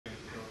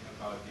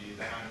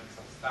dynamics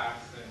of stars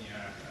near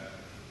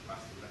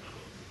massive black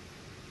holes.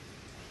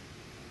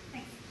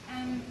 Thanks.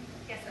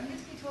 Yes, I'm going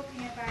to be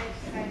talking about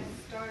how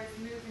stars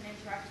move and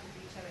interact with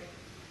each other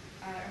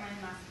around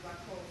massive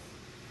black holes.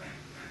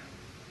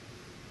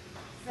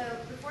 So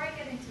before I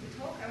get into the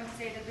talk, I want to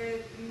say that the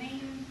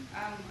main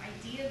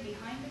idea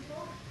behind the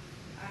talk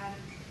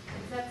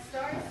is that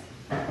stars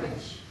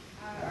which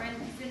are in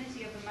the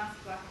vicinity of a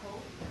massive black hole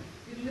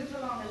would move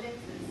along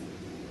ellipses,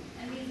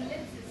 and these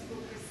ellipses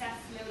will precess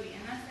slowly,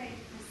 and as they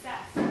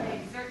precess,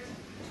 they exert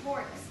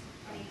torques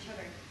on each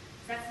other.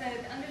 So that's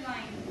the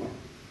underlying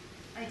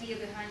idea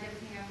behind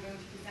everything I'm going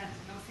to present,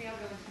 and I'll say I'll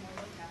go into more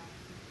detail.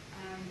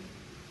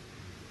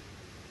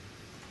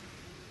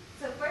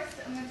 So first,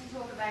 I'm going to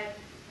talk about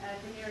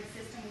the nearest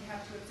system we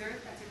have to observe.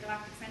 That's our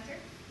galactic center.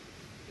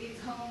 It's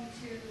home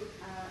to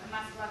a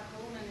massive black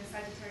hole known as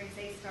Sagittarius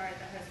A star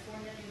that has 4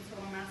 million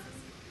solar masses.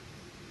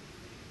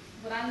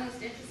 What I'm most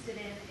interested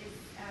in is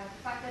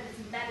the fact that it's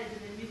embedded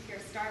in a nuclear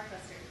star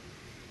cluster.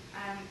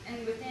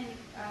 And within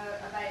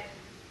about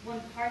 1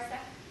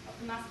 parsec of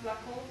the massive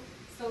black hole,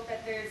 it's thought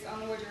that there's on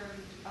the order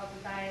of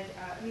about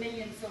 1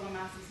 million solar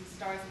masses and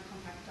stars and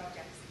compact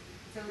objects.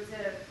 So it's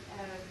a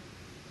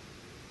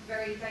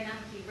very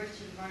dynamically rich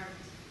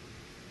environment.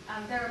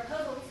 There are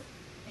puzzles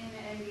in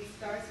these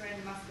stars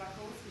around the massive black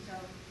holes, which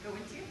I'll go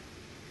into.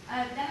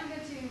 Then I'm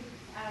going to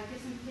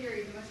give some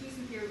theory, the most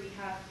recent theory we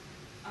have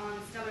on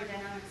stellar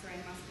dynamics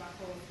around massive black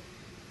holes,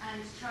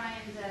 and try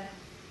and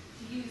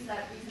to use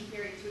that recent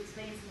theory to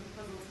explain some of the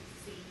puzzles we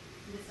see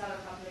in the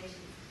stellar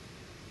populations.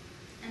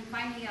 And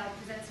finally, I'll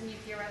present some new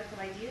theoretical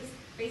ideas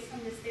based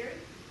on this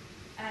theory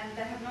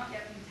that have not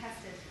yet been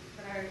tested,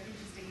 but are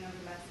interesting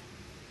nonetheless.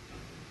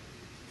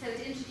 So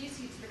to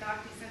introduce you to the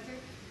Galactic Center,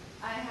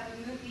 I have a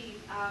movie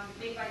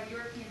made by the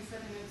European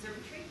Southern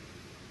Observatory.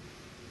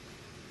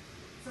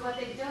 So what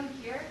they've done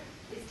here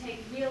is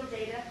take real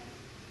data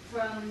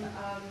from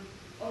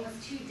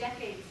almost 2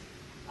 decades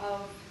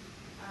of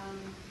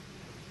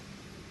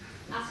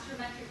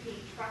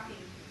astrometrically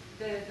tracking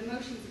the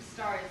motions of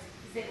stars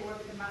as they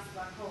orbit the massive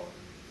black hole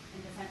in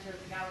the center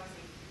of the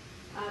galaxy.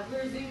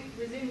 We're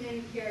zoomed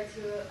in here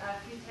to a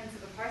few tenths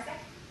of a parsec.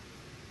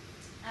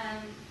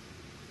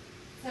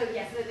 So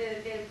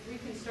they've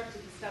reconstructed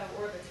the stellar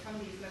orbits from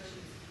these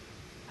motions.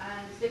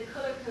 And they've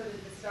color-coded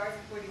the stars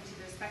according to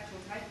their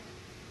spectral type.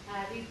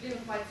 These blue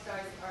and white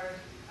stars are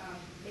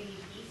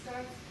AEB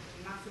stars,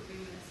 massive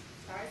luminous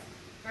stars,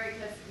 very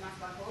close to the massive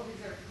black hole.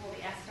 These are called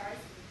the S stars,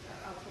 which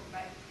I'll talk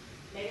about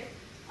later.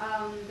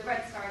 The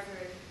red stars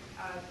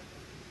are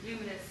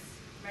luminous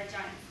red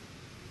giants.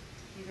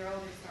 These are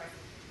older stars.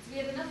 So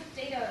we have enough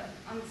data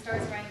on the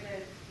stars around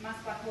the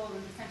massive black hole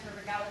in the center of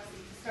our galaxy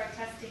to start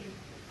testing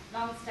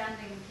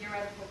long-standing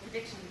theoretical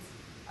predictions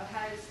of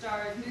how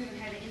stars move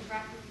and how they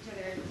interact with each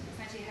other, and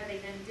essentially how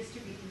they then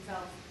distribute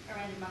themselves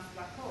around the massive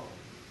black hole.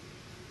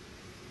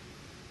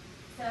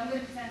 So I'm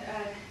going to present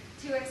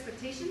 2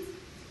 expectations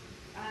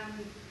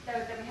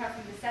that we have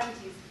from the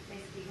 70s,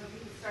 basically, when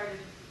people started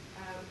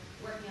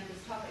working on this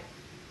topic.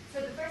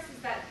 So the first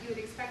is that you would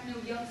expect no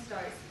young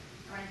stars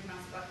around the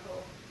massive black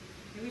hole.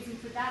 The reason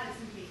for that is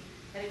simply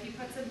that if you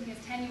put something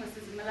as tenuous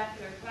as a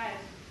molecular cloud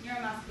near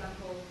a massive black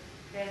hole,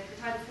 the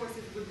tidal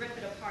forces would rip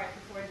it apart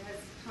before it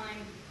has time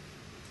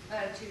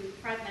to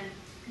fragment,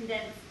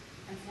 condense,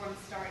 and form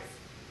stars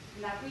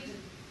in that region.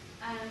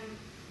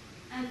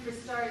 And for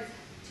stars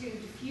to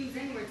diffuse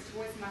inwards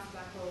towards the massive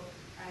black hole,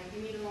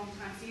 you need a long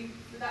time. So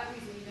for that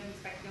reason, you don't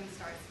expect young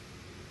stars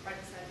right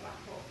beside the black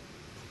hole.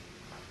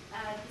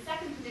 The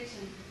second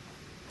prediction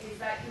is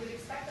that you would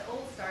expect the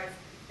old stars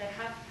that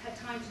have had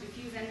time to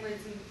diffuse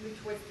inwards and move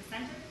towards the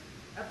center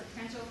of the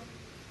potential.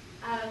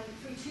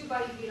 Through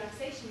two-body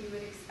relaxation, you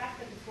would expect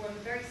them to form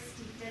a very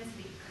steep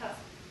density cut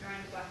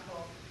around the black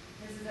hole.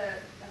 This is a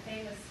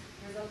famous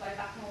result by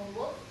Bachnol and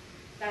Wolf,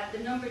 that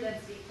the number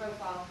density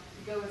profile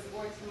goes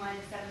order to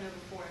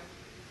 -7/4.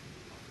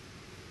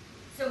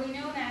 So we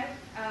know now,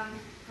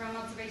 from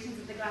observations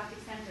of the galactic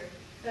center,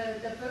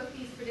 that both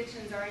these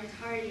predictions are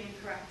entirely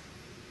incorrect.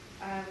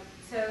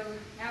 So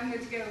now I'm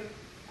going to go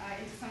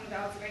into some of the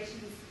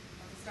observations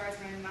of the stars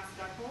around the massive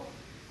black hole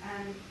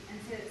and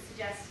to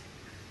suggest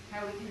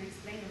how we can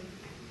explain them.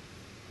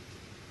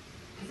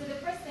 So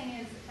the first thing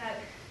is that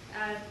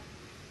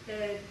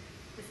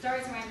the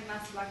stars around the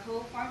massive black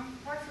hole,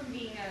 apart from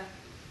being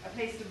a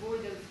place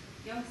devoid of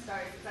young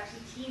stars, it's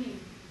actually teeming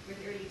with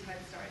early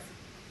type stars.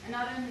 And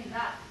not only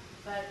that,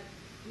 but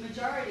the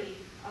majority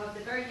of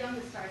the very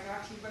youngest stars are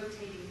actually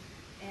rotating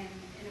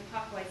in a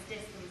clockwise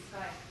disk in the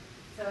sky.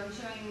 So I'm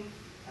showing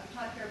a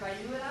plot here by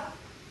Liu et al.,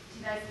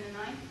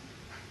 2009.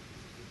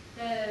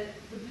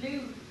 The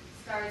blue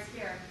stars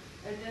here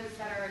are those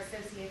that are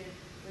associated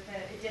with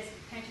a disk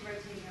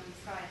counter-rotating on the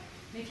sky.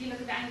 And if you look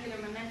at the angular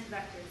momentum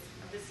vectors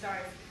of the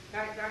stars,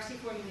 they're actually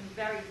forming a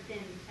very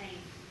thin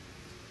plane.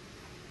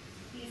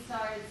 These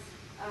stars,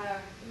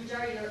 the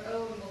majority are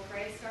O and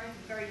Wolf-Rayet stars,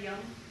 very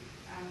young,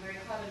 very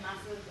hot and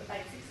massive,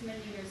 about 6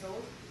 million years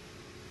old.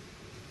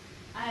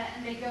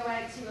 And they go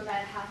out to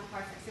about half a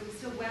parsec, so we're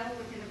still well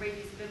within the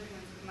radius of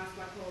influence of the massive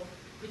black hole,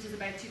 which is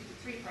about 2 to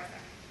 3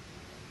 parsec.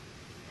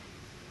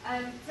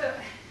 So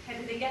how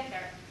did they get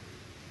there?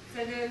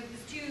 So there's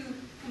two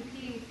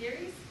competing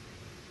theories.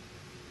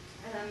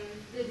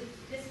 The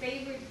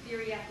disfavored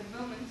theory at the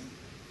moment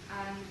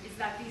is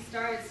that these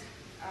stars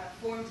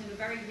formed in a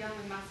very young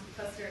and massive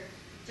cluster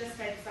just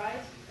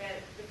outside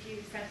the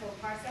few central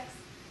parsecs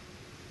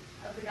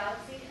of the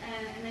galaxy,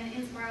 and then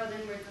inspiraled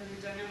inwards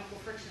under dynamical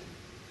friction.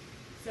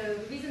 So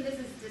the reason this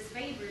is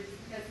disfavored is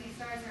because these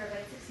stars are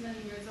about 6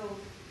 million years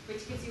old,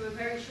 which gives you a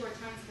very short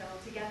timescale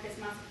to get this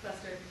massive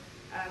cluster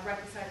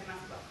right beside a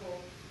massive black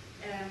hole.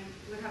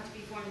 It would have to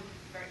be formed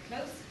very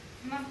close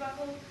to a massive black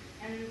hole,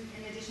 and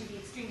in addition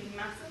be extremely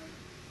massive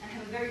and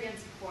have a very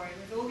dense core.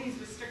 There's all these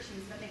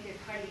restrictions that make it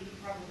highly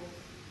improbable.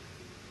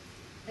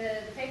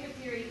 The favorite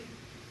theory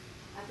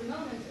at the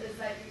moment is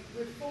that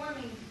we're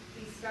forming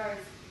these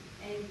stars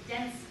in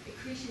dense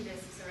accretion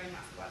disks around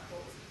massive black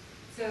holes.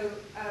 So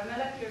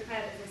molecular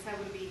cloud, as I said,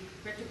 will be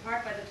ripped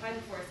apart by the tidal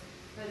force,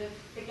 but if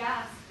the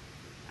gas,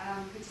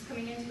 which is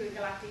coming into a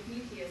galactic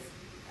nucleus,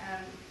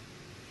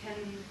 can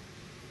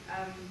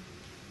have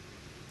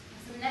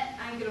some net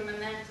angular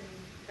momentum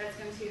that's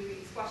going to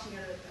be squashing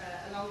it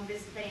along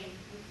this plane,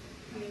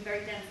 becoming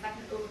very dense, that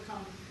can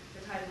overcome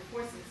the tidal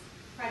forces,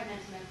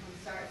 fragmenting them from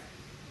stars.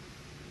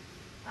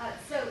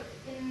 So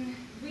in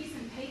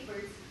recent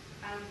papers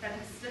that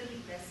have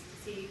studied this to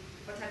see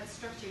what type of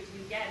structure do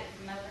we get if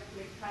the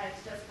molecular cloud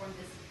does form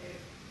this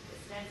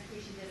dense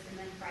accretion disk and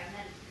then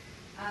fragment,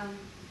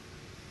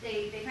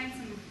 they found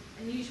some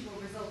unusual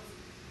results.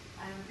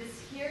 This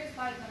here is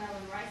by Bonnell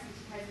and Rice in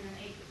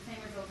 2008. The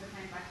same results are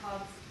found by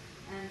Hobbs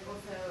and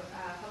also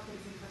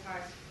Hopkins and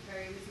Cotard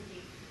very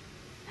recently.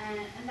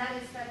 And that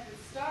is that the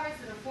stars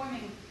that are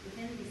forming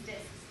within these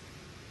disks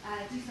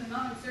do some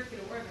not on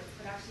circular orbits,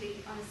 but actually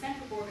on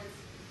eccentric orbits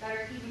that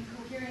are even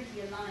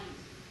coherently aligned.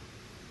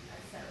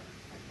 So,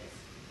 like this.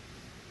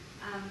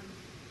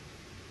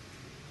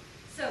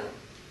 So,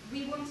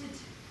 we wanted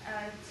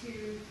to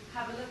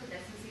have a look at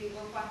this and see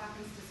what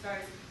happens to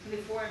stars when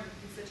they form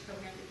in such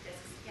coherent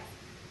disks. Yes?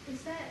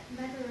 Is that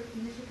matter of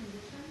initial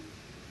condition?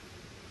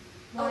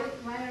 Oh,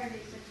 Why are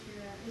they such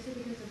is it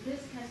because the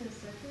disk hasn't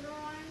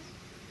circularized?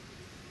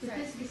 The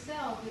sorry. disk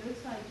itself, it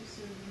looks like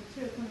just a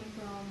material coming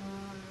from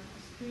a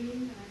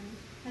screen and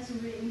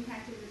hasn't really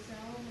impacted the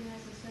cell and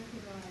hasn't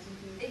circularized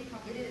into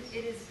properties.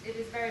 It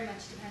is very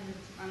much dependent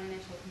on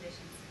initial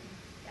conditions.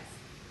 Yes.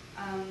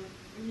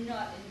 I'm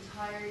not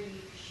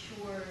entirely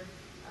sure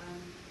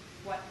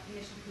what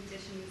initial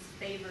conditions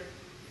favor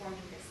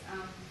forming this.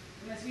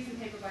 The most recent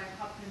paper by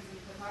Hopkins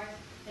and Cotard,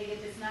 they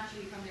get this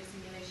naturally from their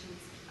simulations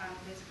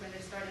when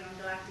they're starting on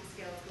galactic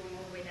scales going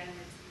all the way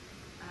downwards.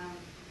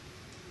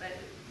 But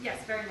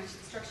yes, very much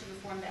the structure will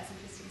form the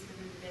eccentricities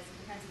within the disk.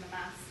 It depends on the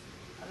mass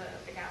of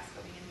the gas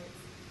going inwards.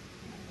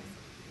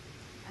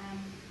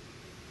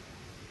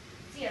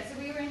 So yeah, so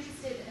we were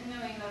interested in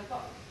knowing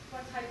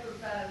what type of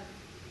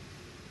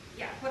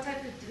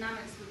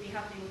dynamics would be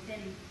happening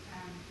within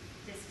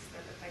disks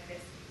that look like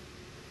this.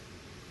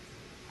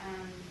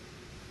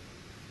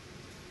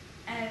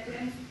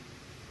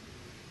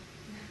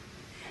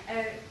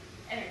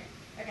 Anyway,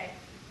 okay.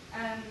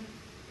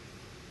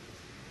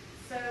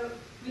 So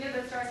we know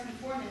that stars can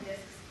form in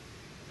disks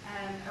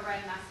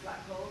around massive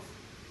black holes,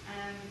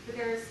 but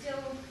there are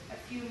still a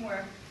few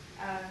more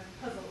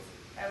puzzles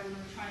that we're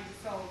trying to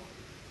solve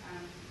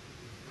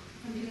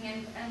from doing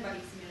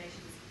n-body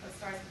simulations of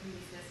stars within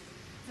these disks.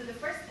 So the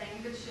first thing,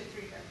 I'm going to show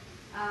through here,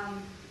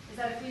 is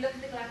that if we look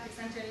at the galactic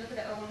center and look at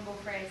the O1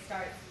 Wolf-Rayet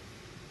stars,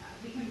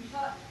 we can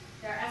plot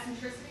their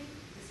eccentricity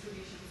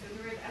distribution. So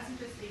we write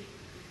eccentricity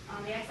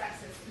on the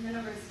x-axis and the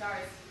number of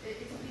stars. It's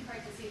pretty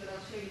hard to see, but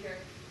I'll show you here.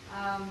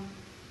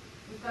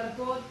 We've got a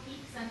broad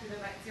peak centered at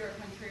about 0.3 or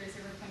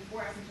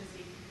 0.4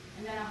 eccentricity,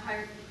 and then a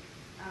higher peak,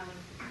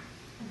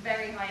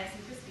 very high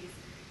eccentricities.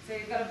 So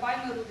you've got a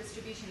bimodal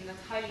distribution that's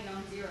highly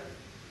non-zero.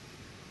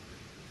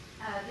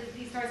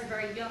 These stars are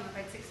very young,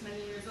 about 6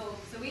 million years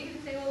old. So even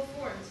if they all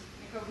formed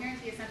in a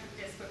coherently eccentric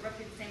disk with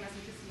roughly the same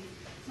eccentricities,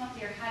 it's not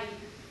clear how you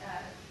could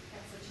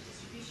get such a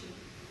distribution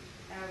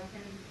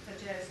within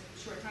such a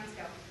short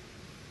timescale.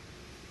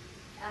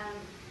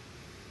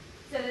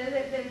 So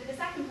the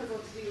second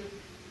puzzle to do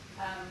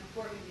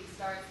forming these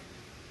stars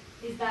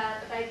is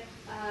that about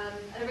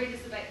at a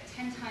radius of about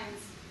 10 times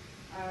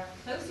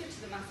closer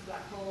to the massive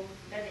black hole,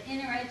 at the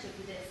inner edge of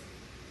the disk,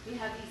 we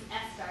have these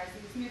S stars.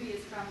 And this movie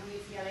is from the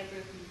UCLA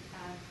group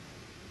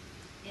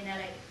in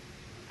LA.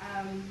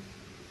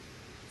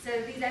 So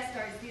these S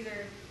stars, these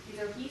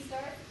are P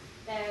stars.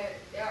 They're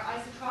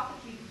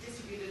isotropically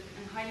distributed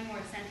and highly more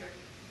eccentric,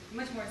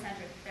 much more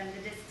eccentric than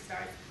the disk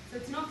stars. So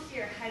it's not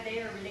clear how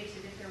they are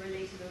related, if they're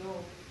related at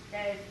all.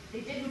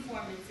 They didn't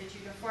form in situ,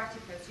 they're far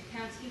too close. You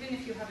can't, even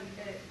if you have a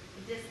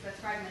disk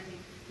that's fragmenting,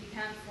 you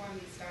can't form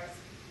these stars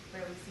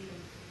where we see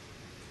them.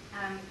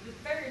 The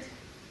third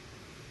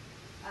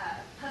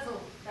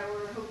puzzle that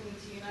we're hoping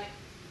to unite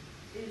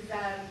is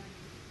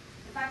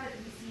the fact that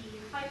we see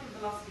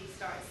hypervelocity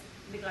stars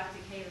in the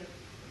galactic halo.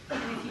 And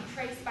if you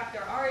trace back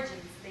their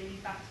origins, they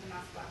lead back to the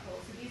massive black hole.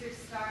 So these are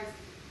stars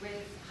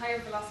with higher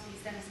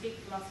velocities than escape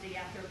velocity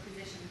at their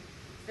position.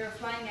 they're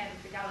flying out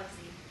of the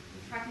galaxy and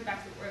tracking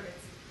back to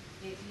orbits.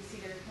 You see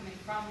they're coming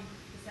from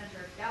the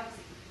center of the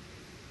galaxy.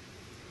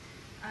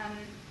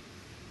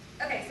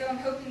 Okay, so I'm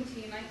hoping to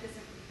unite this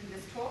in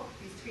this talk,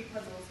 these three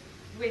puzzles,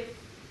 with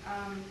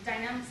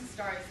dynamics of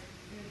stars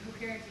in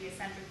coherently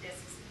eccentric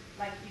disks,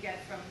 like you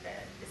get from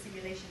the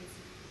simulations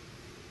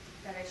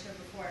that I showed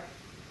before.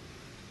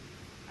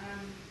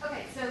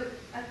 Okay, so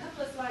a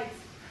couple of slides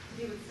to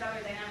do with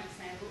stellar dynamics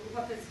now,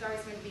 what the star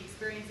is going to be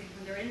experiencing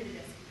when they're in the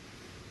disk.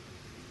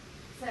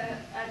 So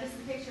this is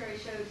the picture I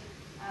showed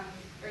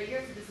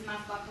earlier. So this is a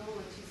mass black hole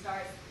and two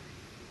stars.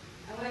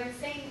 And what I was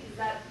saying is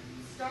that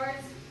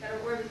stars that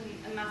are orbiting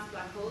a mass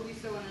black hole do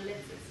so on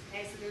ellipses.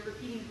 Okay, so they're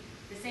repeating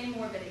the same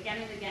orbit again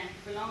and again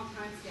for long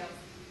time scales.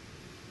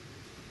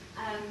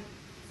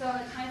 So on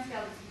a time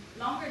scale that's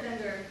longer than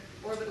their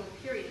orbital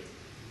period,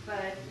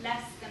 but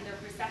less than their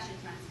precession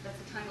time. So that's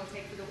the time it'll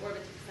take for the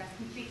orbit to precess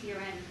completely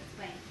around its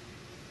plane.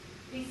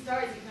 These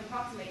stars, you can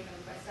approximate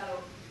them by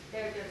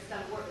their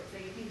stellar orbit. So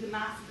you think the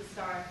mass of the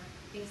star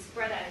being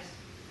spread out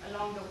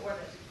along the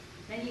orbit.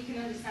 Then you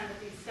can understand that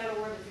these stellar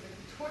orbits are going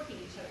to be torquing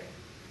each other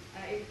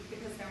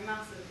because they're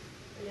massive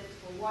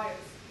elliptical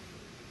wires,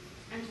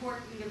 and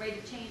torquing the rate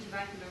of change of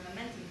angular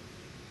momentum.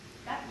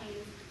 That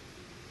means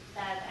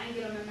that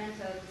angular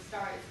momentum of the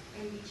stars are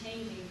going to be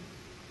changing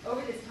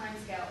over this time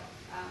scale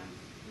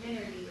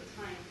linearly with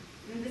time.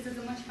 And this is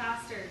a much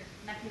faster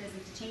mechanism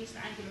to change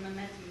the angular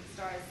momentum of the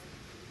stars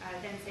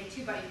than, say,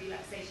 two-body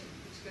relaxation,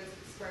 which goes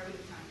with the square root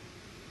of time.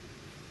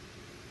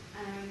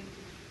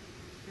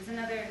 There's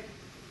another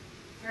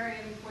very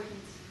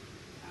important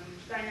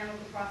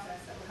dynamical process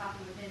that will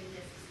happen within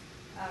disks,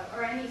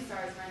 or any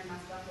stars around a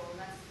mass black hole,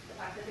 and that's the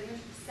fact that they're going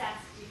to precess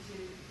due to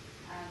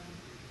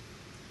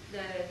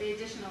the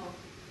additional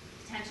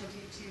potential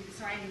due to the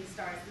surrounding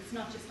stars. It's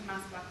not just a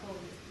mass black hole,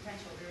 there's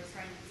potential, there are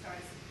surrounding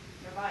stars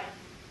nearby.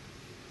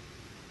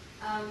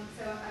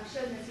 So I've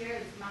shown this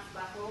here, this mass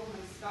black hole and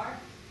a star.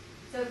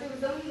 So if there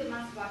was only the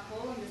mass black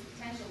hole and this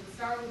potential, the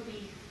star would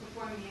be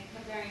performing a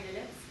Keplerian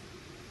ellipse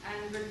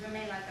and would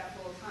remain like that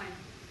for all time.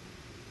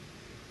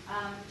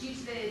 Due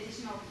to the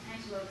additional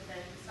potential of the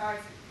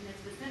stars in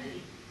its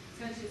vicinity, it's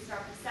going to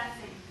start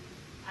precessing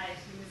out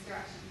in this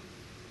direction.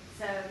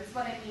 So this is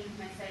what I mean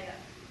when I say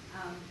that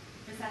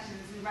precession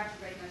is in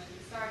retrograde motion.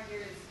 The star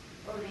here is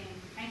orbiting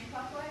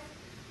counterclockwise,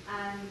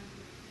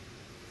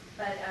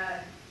 but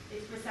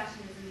its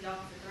precession is in the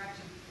opposite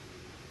direction.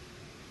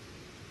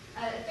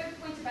 A third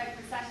point about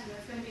precession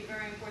that's going to be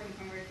very important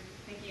when we're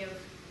thinking of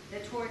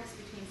the torques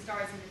between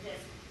stars and the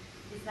disk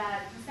is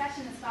that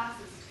precession is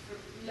fastest for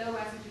low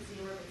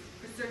eccentricity orbits,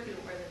 for circular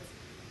orbits,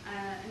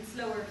 and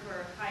slower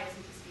for high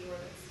eccentricity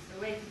orbits. So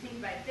the way to think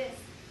about this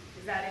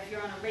is that if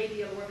you're on a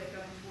radial orbit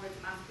going towards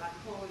a mass black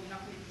hole, you're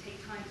not going to take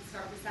time to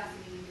start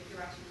precessing in either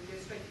direction and go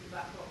straight to the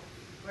black hole.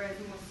 Whereas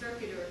the more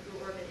circular the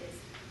orbit is,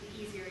 the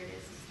easier it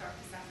is to start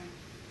precessing.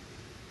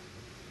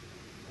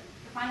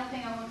 The final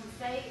thing I want to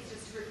say is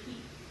just to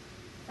repeat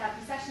that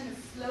precession is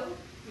slow,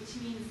 which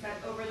means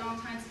that over long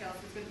time scales,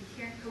 there's going to be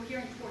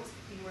coherent torques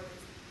between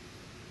orbits.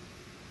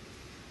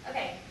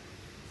 Okay,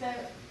 so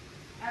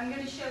I'm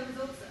going to show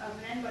results of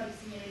an n-body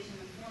simulation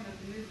in the form of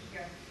the movie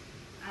here.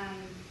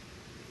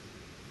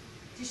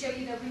 To show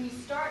you that when you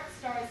start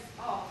stars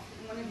off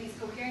in one of these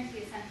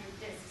coherently eccentric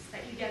disks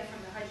that you get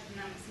from the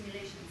hydrodynamic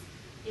simulations,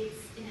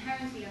 it's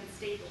inherently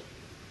unstable.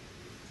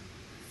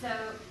 So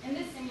in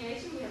this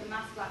simulation, we have a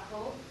mass black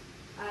hole.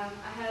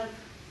 I have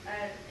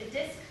a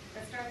disk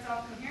that starts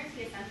off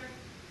coherently eccentric.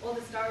 All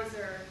the stars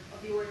are of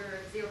the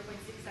order of 0.6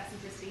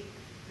 eccentricity.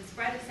 The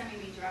spread of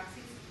semi-major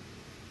axes.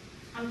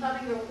 I'm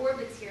plotting their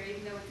orbits here,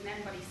 even though it's an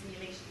n-body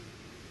simulation.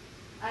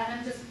 And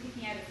I'm just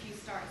picking out a few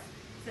stars.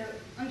 So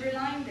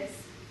underlying this,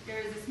 there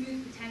is a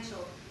smooth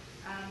potential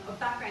of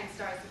background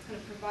stars that's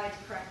going to provide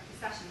correct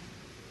precession.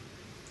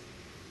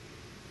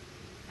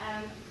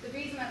 The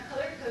reason I've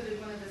color-coded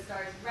one of the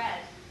stars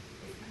red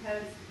is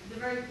because at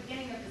the very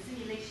beginning of the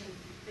simulation,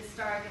 this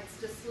star gets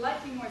just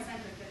slightly more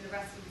eccentric than the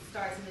rest of the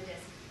stars in the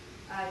disk,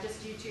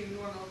 just due to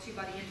normal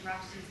two-body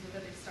interactions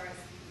with other stars.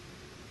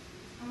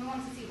 And we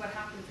want to see what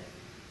happens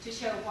to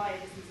show why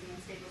this is an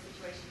unstable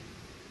situation.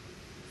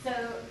 So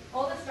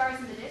all the stars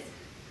in the disk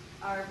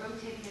are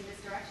rotating in this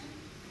direction.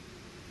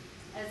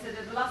 So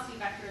the velocity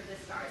vector of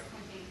this star is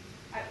pointing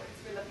outwards.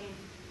 We're looking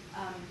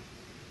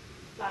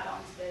flat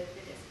onto the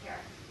disk here.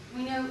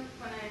 We know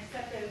when I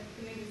set the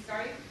moving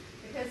star,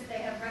 because they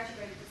have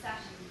retrograde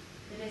precession,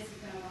 the disk is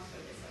going to also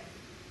go this way.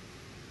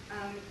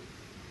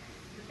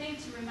 The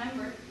thing to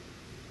remember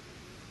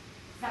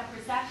is that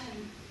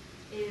precession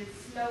is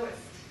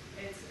slowest.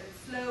 It's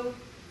slow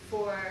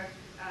for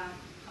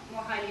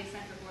more highly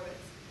eccentric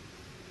orbits.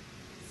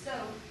 So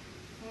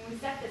when we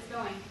set this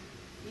going,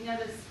 you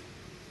notice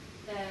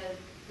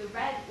the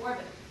red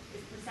orbit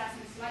is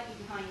precessing slightly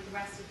behind the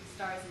rest of the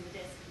stars in the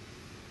disk,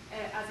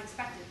 as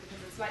expected, because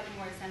it's slightly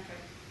more eccentric,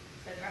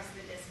 so the rest of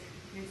the disk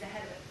moves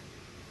ahead of it.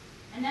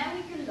 And now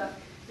we can look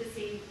to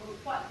see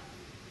what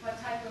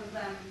type of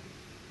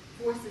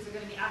forces are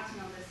going to be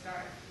acting on this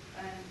star,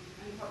 and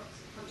what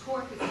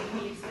torque is going to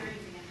be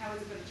experiencing, and how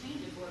is it going to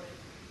change its orbit.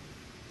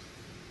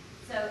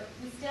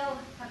 still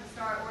have the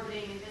star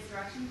orbiting in this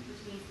direction,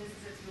 which means this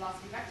is its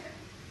velocity vector.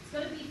 It's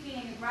going to be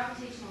feeling a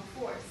gravitational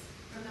force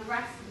from the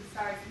rest of the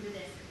stars in the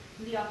disk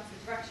in the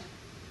opposite direction.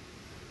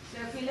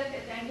 So if we look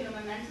at the angular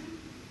momentum,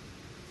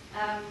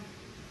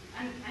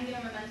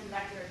 angular momentum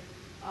vector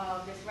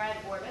of this red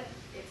orbit,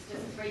 it's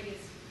just its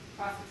radius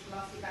across its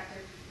velocity vector.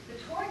 The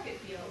torque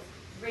it feels,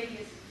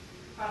 radius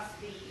across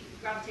the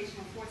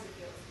gravitational force it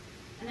feels.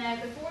 And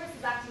now the force is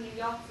acting in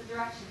the opposite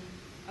direction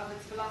of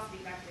its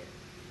velocity vector.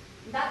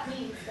 And that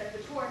means that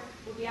the torque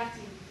will be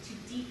acting to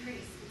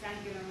decrease its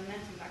angular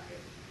momentum vector.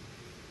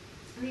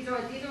 And these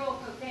are all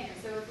coplanars,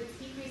 so if it's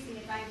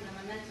decreasing its angular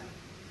momentum,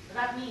 what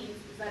that means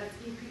is that it's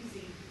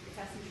increasing its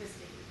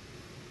eccentricity.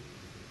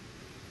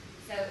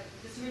 So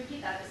just to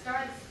repeat that, the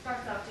star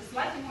starts off just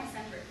slightly more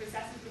centric,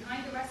 recesses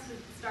behind the rest of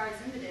the stars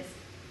in the disk,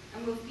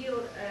 and will feel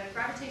a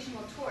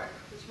gravitational torque,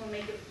 which will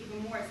make it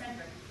even more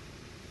eccentric.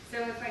 So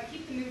if I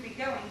keep the movement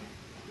going,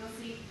 you'll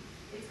see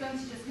it's going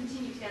to just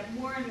continue to get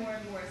more and more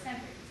and more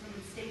eccentric. It's an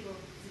unstable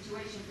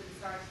situation for the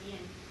star to be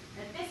in.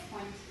 And at this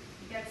point,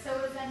 it gets so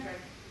eccentric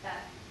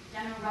that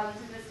general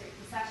relativistic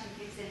precession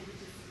kicks in,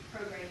 which is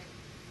prograde,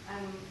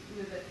 and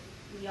will move it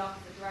in the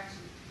opposite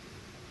direction.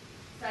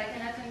 So I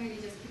can let them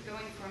really just keep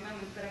going for a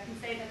moment, but I can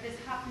say that this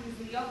happens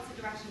in the opposite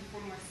direction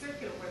for more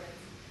circular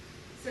orbits.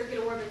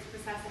 Circular orbits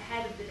precess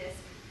ahead of the disk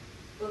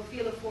will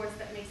feel a force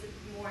that makes it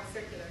more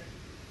circular.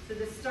 So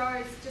the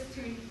stars, just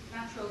through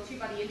natural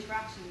two-body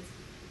interactions,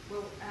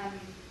 will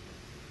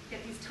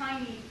get these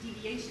tiny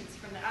deviations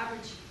from the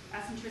average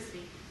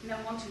eccentricity and then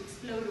want to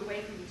explode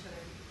away from each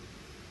other.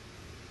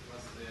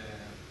 What's the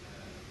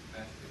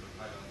density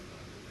profile of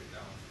the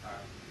breakdown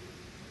star?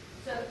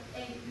 So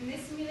in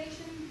this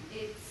simulation,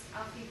 it's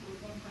alpha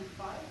equals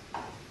 1.5.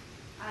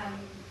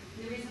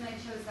 The reason I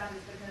chose that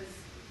is because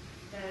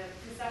the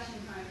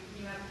precession time,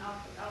 you have an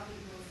alpha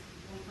equals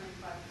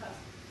 1.5 plus,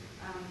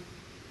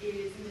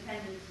 is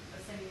independent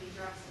of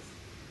semi-major axis.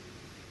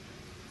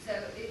 So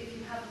if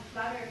you have a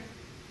flatter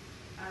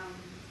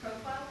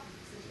profile,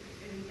 such as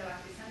in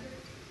galactic center,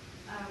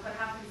 what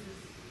happens is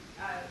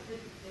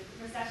the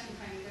precession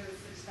time goes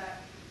such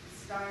that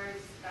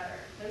stars that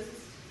are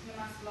closest to the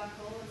massive black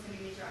hole in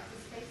semi-major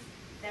axis space,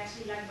 they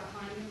actually lag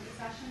behind in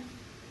precession,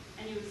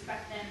 and you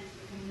expect them to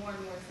become more and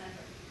more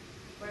eccentric.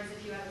 Whereas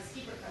if you have a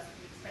steeper crust,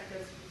 you expect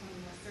those to become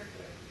more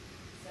circular.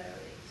 So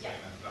yeah.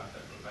 Same as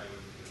that profile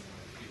with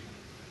more diffusion.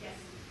 Yes.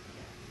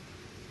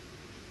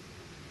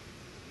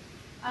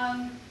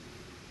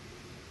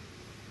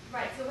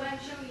 Right, so what I'm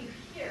showing you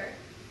here,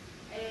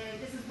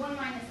 this is 1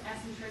 minus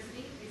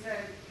eccentricity. These are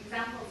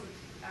examples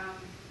of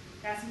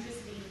the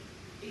eccentricity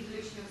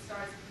evolution of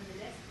stars within the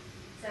disk.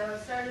 So I've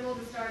started all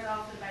the stars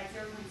off at about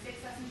 0.6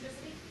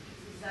 eccentricity.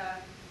 This is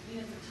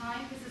units of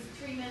time. This is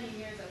 3 million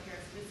years up here,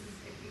 so this is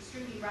an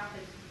extremely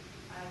rapid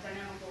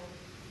dynamical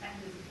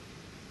mechanism.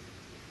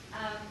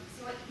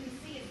 So what you can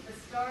see is the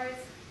stars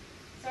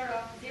start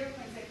off 0.6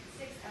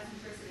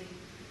 eccentricity,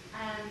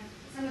 and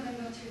some of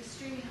them go to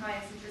extremely high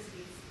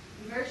eccentricities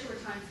in very short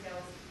time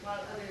scales,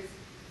 while others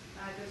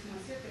go to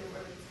more circular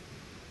orbits.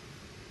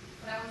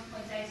 What I want to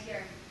point out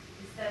here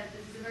is that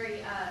this is a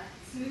very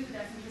smooth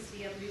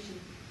eccentricity evolution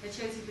that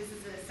shows you this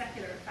is a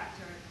secular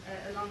effect, or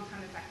a long time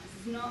effect.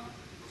 This is not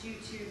due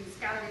to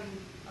scattering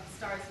of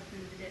stars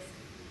within the disk.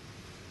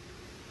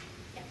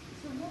 Yeah.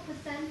 So what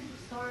percentage of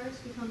stars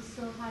become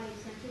so highly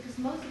eccentric? Because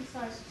most of the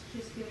stars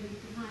just go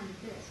behind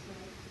the disk,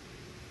 right?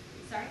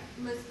 Sorry?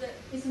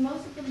 Is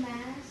most of the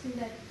mass in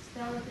that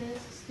stellar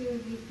disk still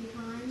leave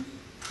behind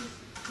just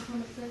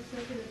become a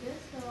circular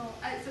disk? Or?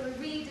 So it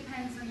really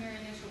depends on your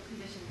initial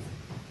conditions.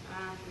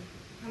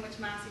 How much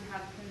mass you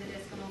have within the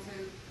disk, and also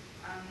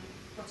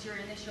what's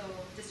your initial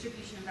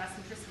distribution of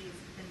eccentricities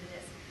within the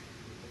disk.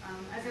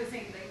 As I was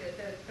saying,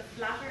 the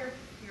flatter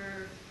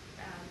your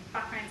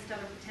background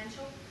stellar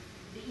potential,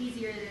 the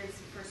easier it is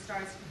for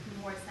stars to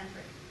become more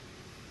eccentric.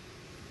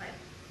 Right?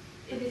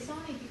 But it's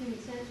only becoming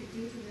eccentric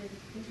due to the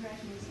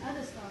interaction with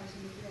other stars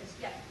in the disk.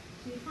 Yeah.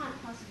 So you can't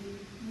possibly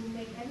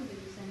make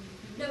everybody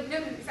eccentric. No,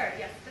 sorry,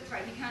 yes, that's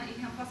right. You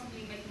can't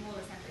possibly make them all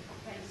eccentric.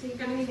 Right. So you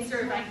can can only make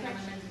conserve small angular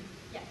fraction. momentum.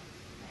 Yeah.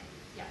 Right.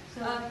 Yeah.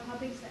 So how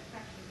big is that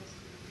fraction?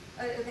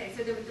 Okay,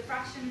 so the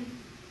fraction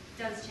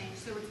does change.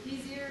 So it's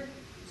easier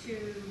to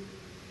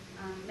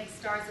make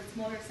stars with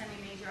smaller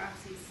semi-major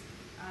axes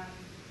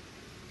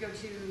go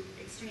to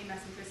extreme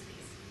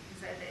eccentricities,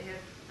 because they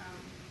have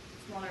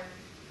smaller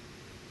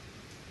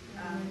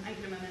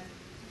angular momentum.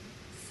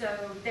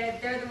 So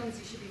they're the ones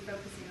you should be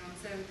focusing on.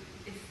 So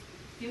if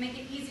you make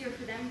it easier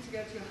for them to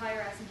go to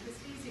higher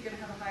eccentricities, you're going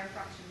to have a higher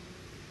fraction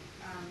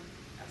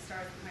of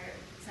stars in higher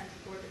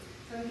eccentric orbits.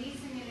 So in these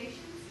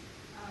simulations,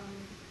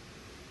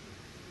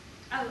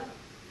 I'll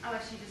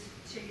actually just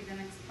show you the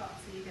next plot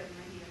so you get an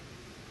idea.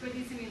 For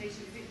these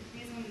simulations,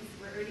 these ones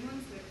were early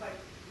ones, they're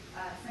quite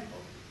simple.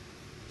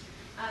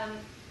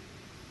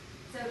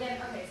 So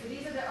again, okay, so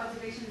these are the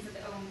observations of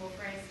the Owen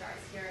Wolf-Rayet stars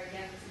here.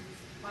 Again, this is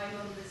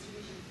bimodal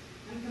distribution.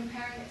 I'm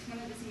comparing it to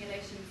one of the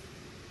simulations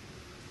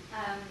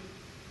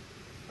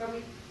where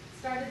we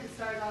started the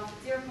stars off at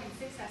 0.6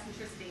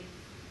 eccentricity,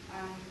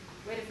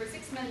 waited for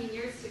 6 million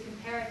years to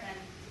compare it then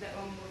to the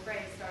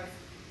Oumuamua stars.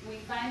 And we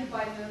find the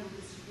bimodal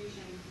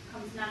distribution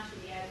comes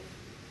naturally out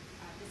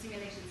of the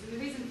simulations. And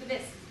the reason for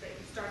this is that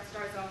you start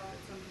stars off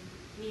with some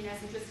mean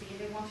eccentricity and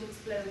they want to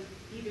explode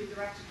either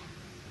direction.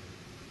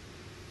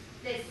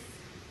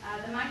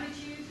 The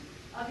magnitude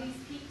of these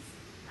peaks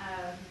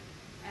and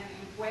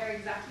where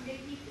exactly they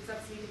peak is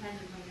obviously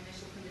dependent on the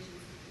initial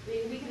conditions.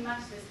 We can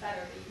match this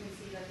better, but you can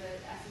see that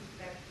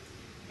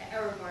the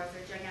error bars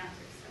are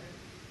gigantic. So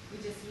we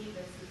just leave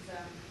this as,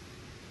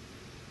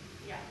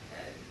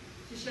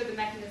 to show the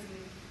mechanism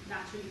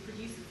naturally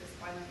produces this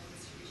bimodal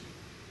distribution.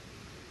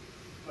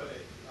 But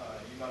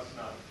you must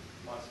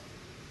mismatch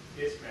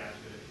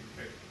it if you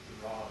pick the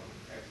wrong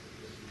exit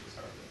distribution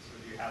target. So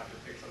do you have to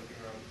pick something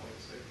around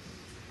 0.6?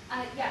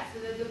 Yeah, so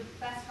the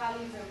best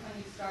values are when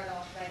you start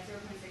off, like 0.6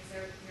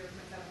 or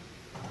 0.7.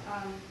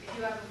 If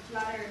you have a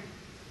flatter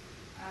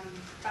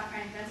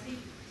background density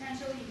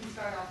potential, you can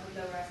start off with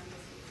lower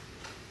eccentricities.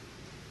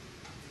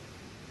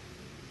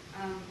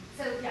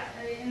 So yeah,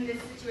 in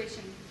this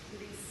situation, in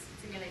these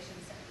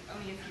simulations,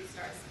 only a few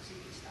stars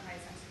actually reach the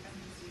highest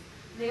eccentricities.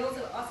 They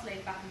also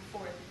oscillate back and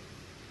forth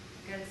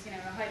because, you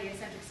know, a highly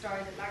eccentric star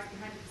that lags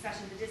behind the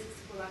precession, the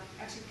disks will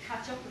actually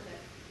catch up with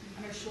it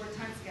on a short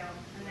time scale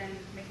and then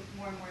make it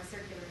more and more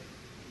circular.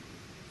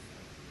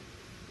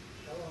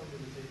 How long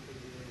did it take for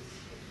these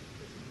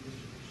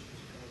distributions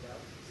to come about?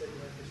 You said you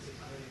went for 6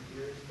 million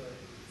years, but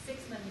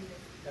 6 million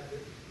years.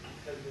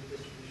 have the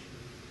distribution,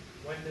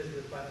 when does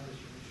the final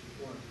distribution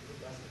form? Is it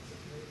less than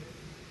 6 million years?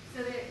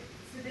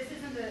 So this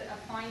isn't a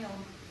final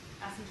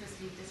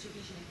eccentricity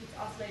distribution. It keeps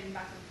oscillating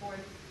back and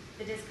forth.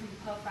 The disk can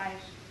puff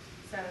out,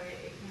 so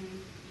it can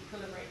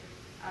equilibrate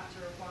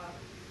after a while.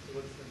 So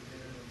what's the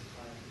minimum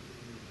time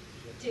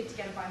To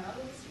get a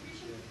bimodal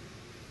distribution? Yeah.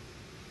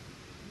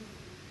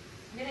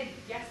 I'm going to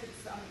guess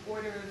it's on the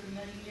order of a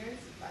million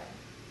years, but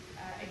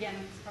again,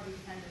 it's probably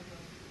dependent on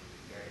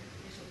your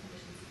initial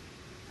conditions.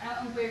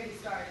 And where you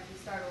start. If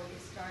you start all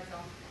these stars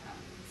off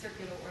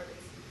circular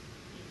orbits,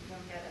 you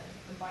don't get a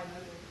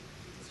bimodal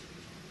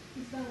distribution.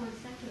 It's about one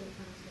secular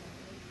time scale,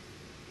 right?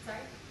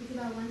 Sorry? It's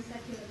about one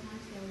secular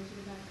time scale, which is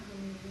about a couple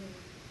million years.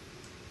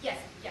 Yes,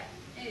 yeah.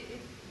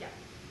 Yeah.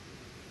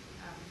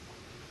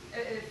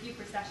 A few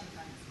precession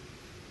times.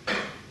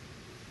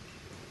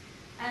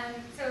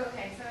 So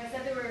I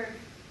said there were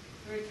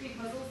 3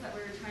 puzzles that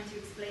we were trying to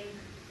explain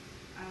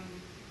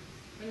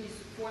when you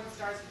form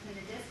stars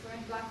within a disk or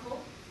in a black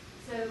hole.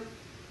 So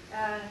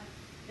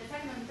the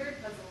second and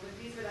third puzzle,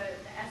 these are the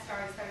S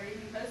stars that are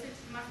even closer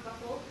to the massive black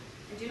hole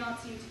and do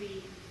not seem to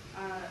be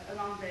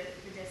along the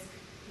disk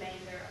plane.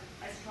 They're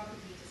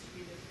isotropically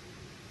distributed.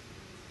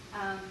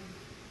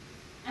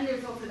 And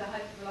there's also the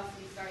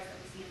hypervelocity stars that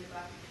we see in the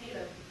galactic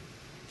halo.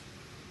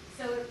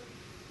 So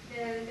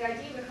the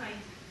idea behind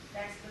the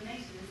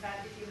explanation is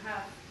that if you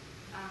have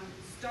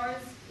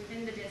stars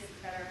within the disk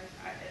that are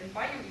in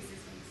binary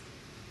systems,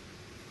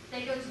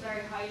 they go to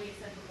very highly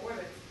eccentric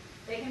orbits.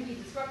 They can be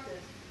disrupted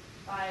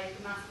by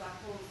the mass black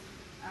hole's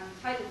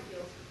tidal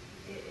field.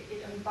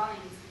 It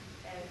unbinds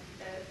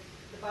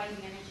the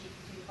binding energy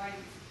between the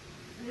binaries.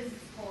 And this is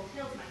called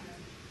Hill's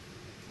mechanism.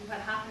 And what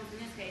happens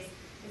in this case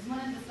is one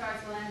of the stars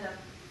will end up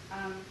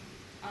on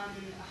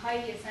a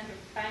highly eccentric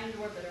bound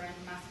orbit around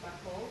the mass black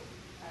hole,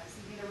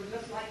 something that would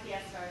look like the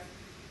S stars,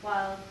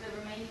 while the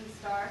remaining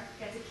star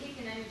gets a kick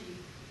in energy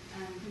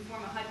and can form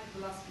a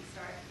hypervelocity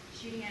star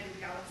shooting out of the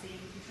galaxy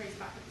and can trace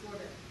back its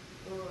orbit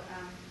to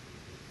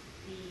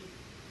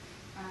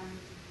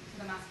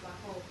the mass black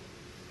hole.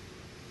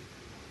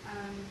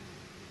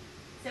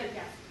 So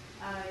yes,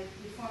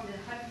 you form the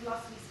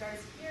hypervelocity stars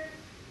here,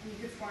 and you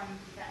could form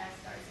the S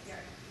stars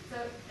here. So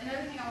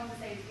another thing I want to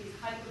say is these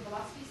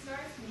hypervelocity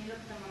stars, when you look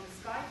at them on the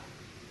sky,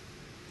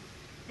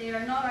 they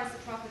are not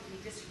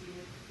isotropically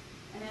distributed.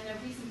 And in a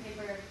recent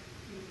paper,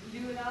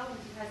 Liu et al. In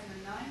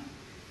 2009,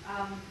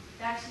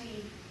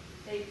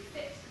 they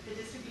fit the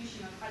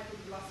distribution of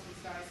hypervelocity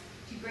stars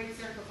to great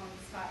circles on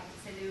the sky to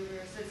say they were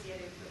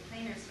associated with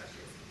planar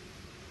structures.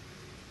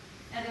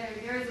 And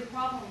there is a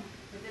problem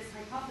with this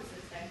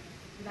hypothesis then,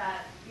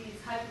 that these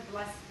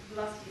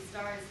hypervelocity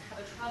stars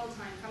have a travel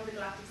time from the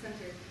galactic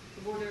center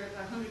of order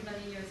of 100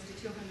 million years to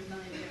 200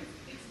 million years.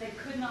 So they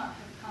could not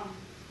have come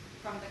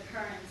from the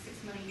current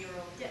 6 million year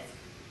old disk.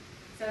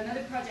 So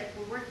another project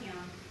we're working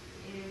on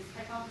is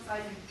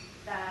hypothesizing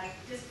that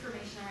disk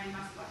formation around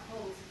massive black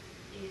holes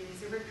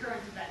is a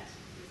recurrent event.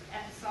 It's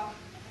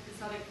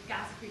episodic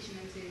gas accretion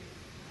into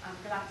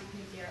galactic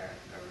nuclear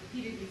or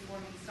repeatedly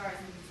forming stars,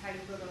 and this is how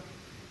you build up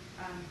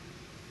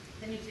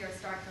the nuclear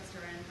star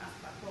cluster around a massive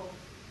black hole.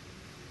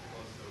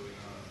 Also, we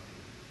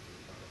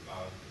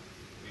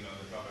know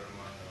the proper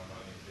amount of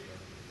how nuclear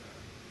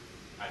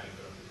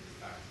hydrogen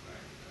stacks,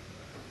 right?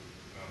 And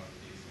none of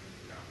these things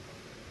come from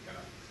the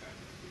galactic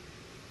center.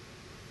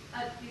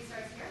 These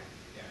stars here?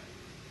 Yeah.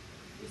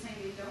 You're saying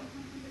they don't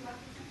come from the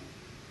galactic center?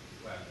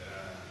 Well,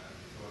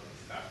 sort of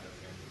stuff that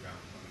seems to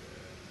come from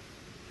the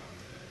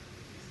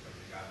east of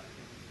the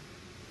galaxy.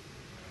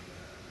 And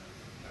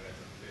there is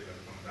a flavor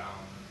from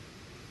brown,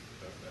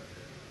 just that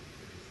there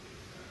is this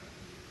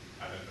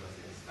hydrogen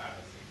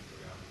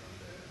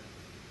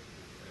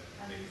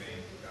they claim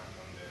to come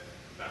from the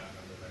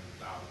platinum event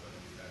cloud, but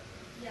instead.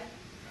 Yeah.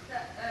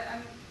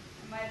 I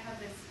might have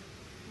this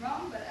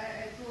wrong, but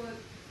I thought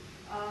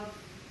of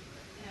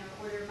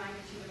order of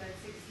magnitude about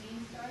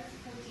 16 stars,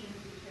 14 if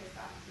we trace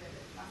back to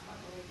the mass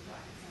black hole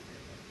galactic center.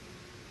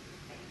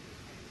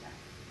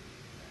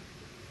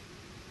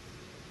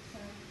 So,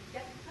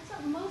 Yeah. I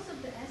thought most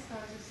of the S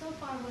stars are so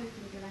far away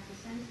from the galactic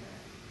center.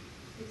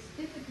 It's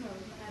difficult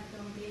to have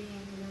them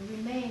being,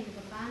 remain with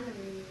a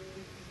boundary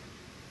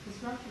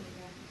disruption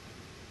event.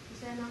 Is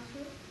that not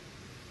true?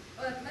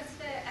 Well, most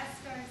of the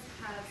S stars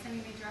have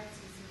semi-major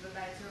axes of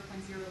about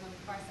 0.01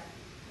 parsec.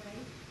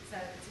 Right? So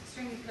it's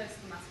extremely close to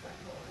the mass black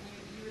hole, and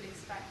you would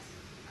expect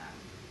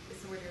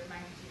this order of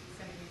magnitude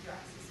semi-major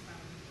axis from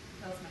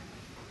Hill's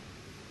method.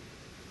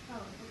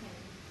 Oh, okay.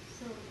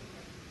 So,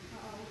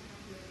 I'll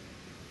calculate it.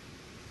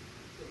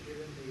 So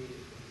given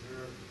the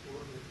observed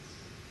orbits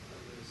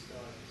of those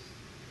stars,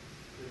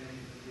 could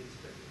any of them be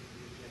expected to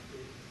be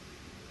ejected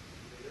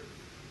later?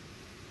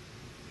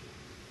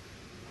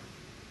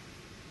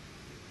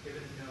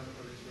 Given the known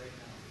orbits right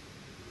now,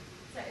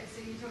 So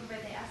you talk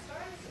about the S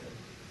stars?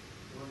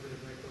 the ones that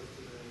are very close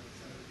to the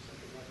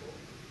central black hole,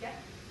 Yeah.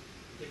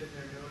 given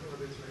their known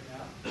orbits right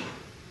now, do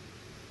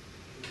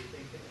you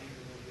think that any of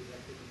them will be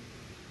ejected in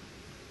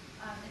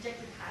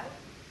Ejected how?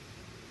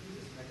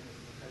 this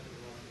mechanism of type of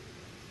velocity?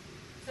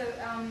 So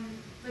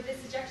for this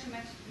ejection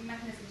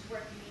mechanism to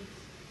work, you need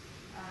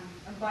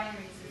a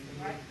binary Do system,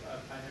 you right? need a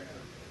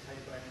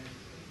type binary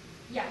system?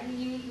 Yeah, you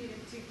need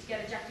to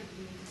get ejected,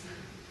 you need to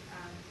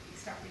be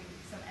extracting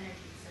some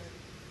energy. So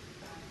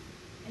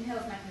in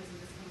Hill's mechanism,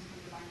 this comes from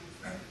the binary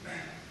system.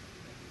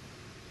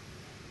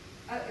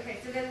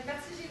 Okay, so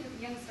that's to do with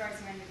young stars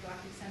around the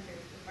galactic center.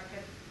 The fact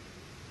that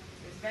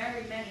there's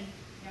very many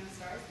young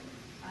stars,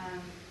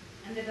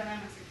 and the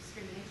dynamics are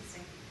extremely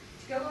interesting.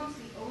 To go on to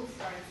the old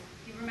stars,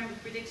 you remember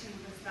the prediction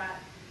was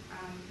that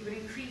it would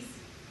increase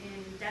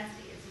in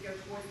density as you go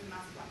towards the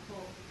massive black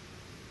hole.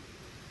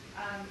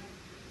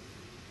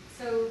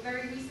 So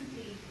very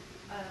recently,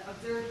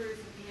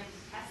 observers have been able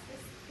to test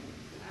this.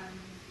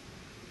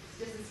 It's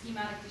just a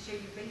schematic to show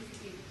you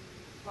basically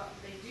what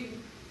they do.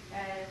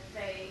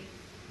 They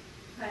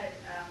put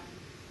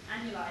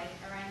annuli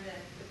around the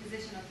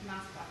position of the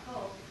massive black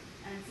hole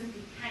and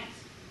simply count.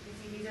 You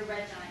see these are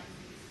red giants,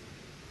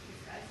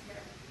 these guys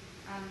here.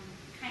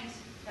 Count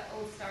the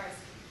old stars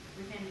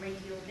within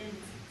radial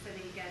bins so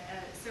that you get a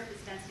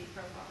surface density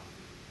profile.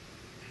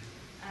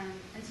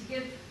 And to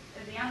give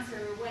the answer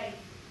away,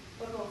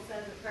 Buchholz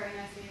says it very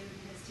nicely in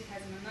his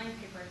 2009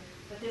 paper,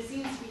 that there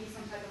seems to be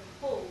some type of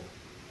hole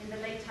in the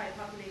late tide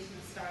population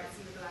of stars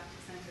in the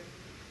galactic center.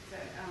 So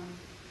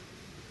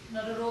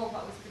not at all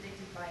what was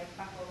predicted by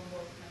Buchholz and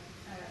Wolf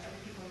and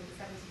other people in the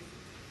 70s.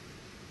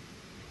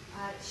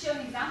 To show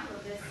an example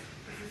of this,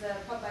 this is a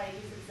quote by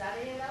Yusuf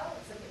Zadeh et al.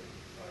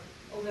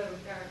 Although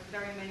there are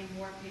very many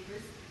more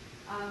papers.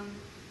 To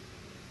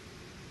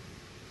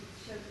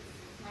show this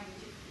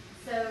magnitude.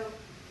 So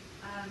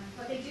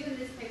what they do in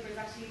this paper is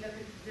actually look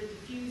at the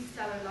diffuse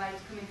stellar light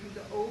coming from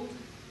the old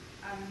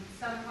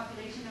stellar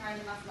population around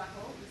the massive black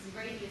hole. This is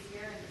radius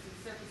here, and this is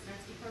surface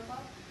density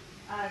profile.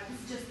 This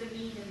is just the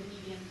mean and the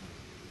median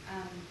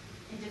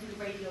in different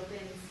radial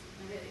bins,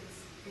 and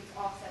it's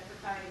offset for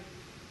clarity.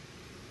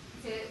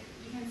 So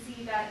you can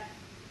see that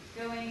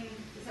going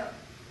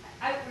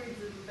outwards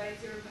of about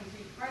 0.3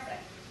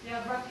 parsec, you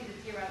have roughly the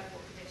theoretical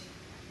prediction.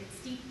 It's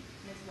steep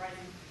and it's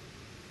rising.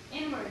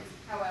 Inwards,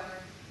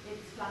 however,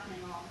 it's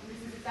flattening off. And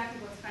this is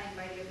exactly what's found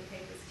by the other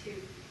papers too.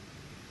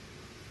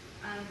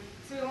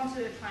 So we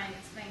wanted to try and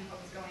explain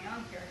what was going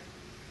on here.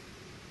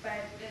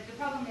 But the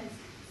problem is,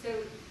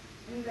 so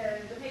in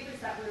the papers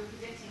that were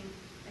predicting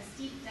a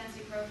steep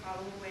density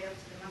profile all the way up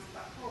to the massive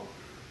black hole,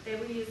 they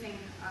were using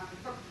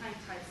Fokker-Planck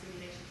type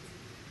simulations,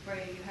 where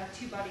you have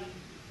two-body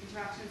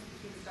interactions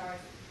between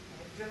stars,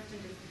 drift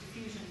and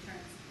diffusion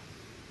terms.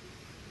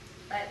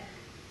 But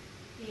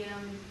the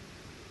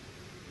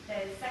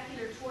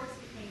secular torques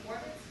between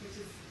orbits, which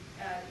is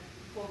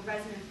called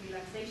resonant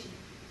relaxation,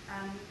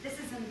 this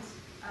isn't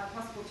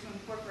possible to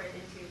incorporate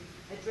into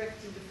a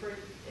drift and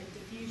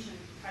diffusion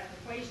type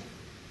equation.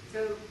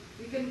 So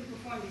we couldn't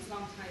perform these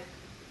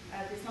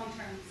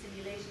long-term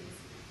simulations,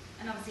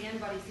 and obviously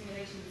n-body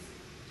simulations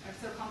are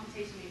so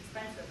computationally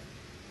expensive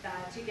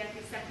that to get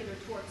the secular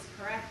torques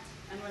correct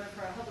and run it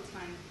for a Hubble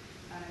time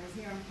is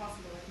near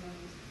impossible at the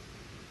moment.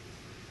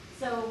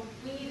 So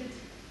we needed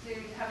to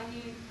have a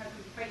new type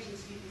of equation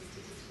to do these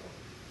statistical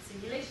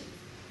simulations.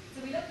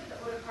 So we looked at the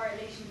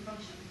autocorrelation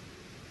function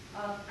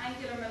of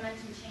angular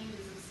momentum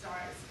changes of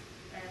stars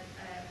at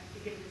a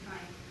given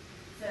time.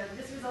 So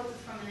this resulted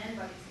from an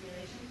n-body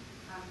simulation.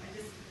 I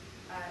just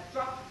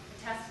drop a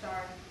test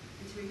star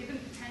into a given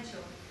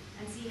potential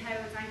and see how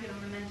its angular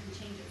momentum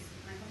changes.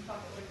 And I can plot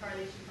the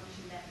autocorrelation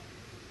function there.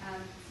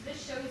 So this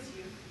shows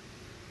you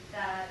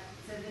that,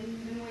 so the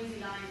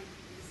noisy line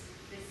is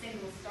this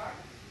single star.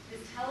 This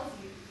tells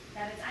you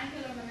that its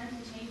angular momentum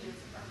changes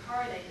are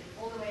correlated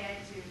all the way out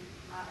to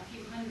a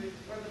few hundred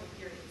orbital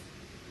periods.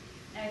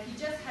 Now, if you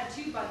just had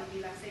two-body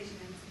relaxation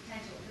in its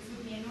potential, this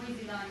would be a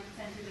noisy line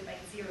centered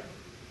about 0.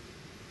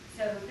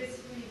 So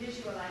this really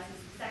visualizes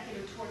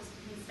secular torques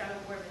between stellar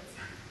orbits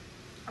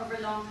over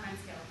a long time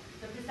scale.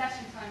 The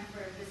precession time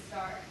for this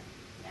star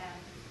is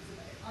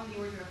on the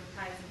order of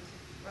 1,000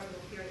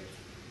 orbital periods.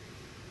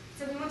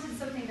 So we wanted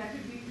something that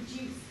could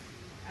reproduce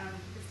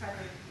this type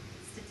of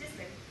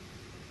statistic.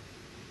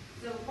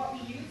 So what we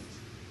used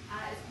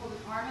is called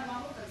an ARMA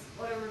model, that's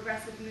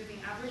autoregressive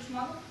moving average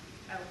model.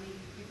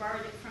 We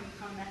borrowed it from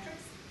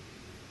econometrics.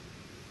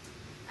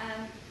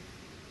 And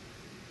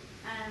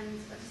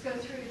I'll just go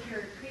through it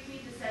here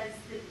quickly. This says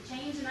the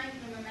change in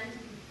angular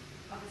momentum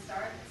of a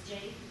star, that's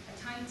J, at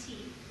time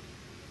t,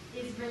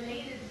 is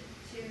related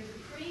to the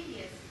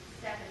previous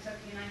step it took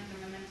in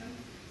angular momentum,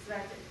 so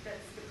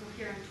that's the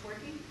coherent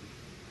torquing.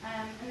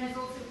 And there's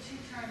also two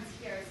terms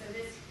here. So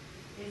this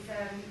is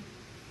a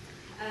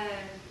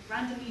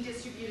randomly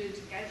distributed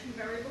Gaussian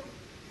variable.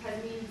 It has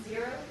mean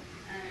 0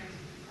 and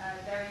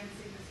varying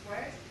sigma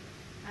squared.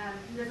 And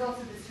there's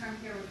also this term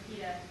here with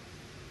theta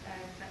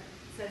that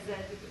says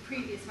that the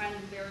previous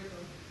random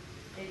variable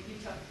you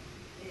took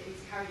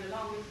is carried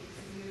along with you.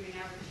 This is a moving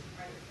average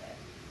part of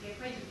the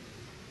equation.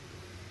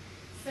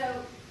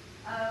 So,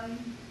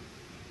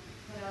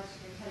 what else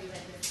should I tell you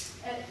about this?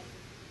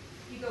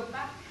 If you go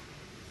back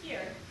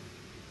here,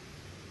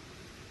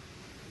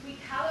 we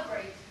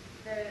calibrate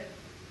the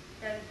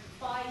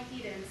phi,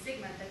 theta, and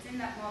sigma that's in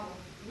that model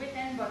with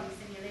n-body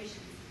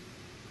simulations.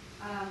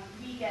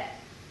 We get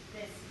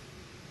this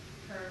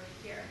curve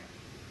here,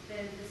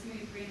 the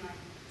smooth green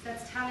line. So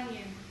that's telling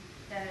you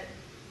that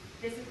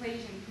this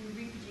equation can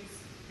reproduce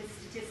the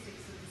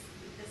statistics of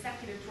the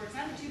secular torques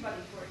and the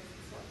two-body torques,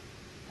 is what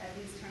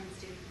these terms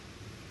do,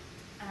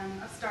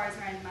 of stars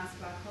around a massive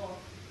black hole.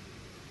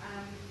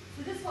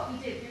 So this is what we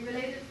did. We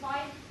related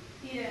phi,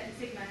 theta, and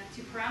sigma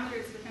to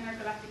parameters within our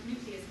galactic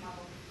nucleus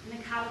model, and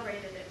then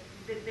calibrated it,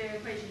 the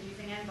equation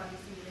using n-body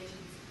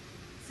simulations.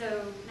 So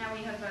now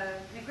we have an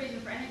equation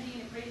for energy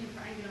and an equation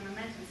for angular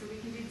momentum, so we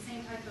can do the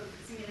same type of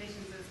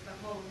simulations as the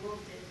Hall and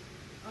Wolf did,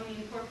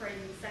 only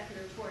incorporating the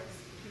secular torques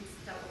between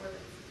stellar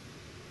orbits.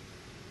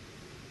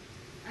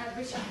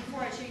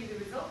 Before I show you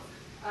the results,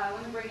 I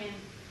want to bring in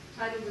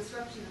tidal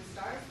disruption of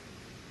stars.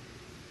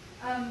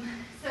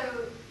 So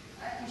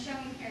I'm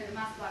showing here the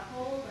mass black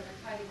hole and the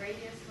tidal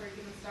radius for a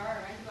given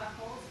star around the black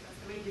hole. So that's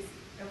the radius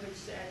at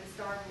which the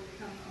star will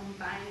become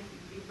unbound and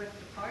be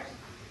ripped apart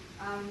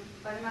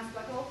by the mass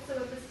black hole. So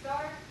if a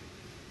star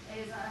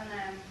is on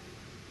an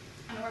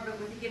orbit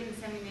with a given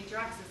semi-major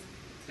axis,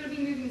 it's going to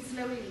be moving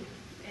slowly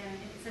in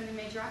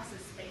semi-major axis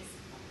space,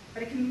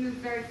 but it can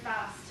move very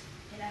fast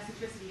in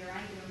eccentricity or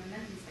angular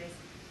momentum space.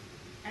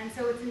 And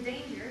so it's in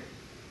danger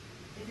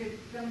if it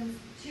comes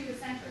too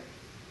eccentric,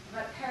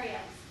 about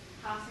periaps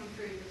passing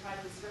through the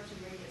tidal disruption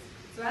radius.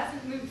 So as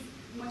it moves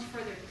much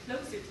further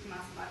closer to the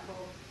massive black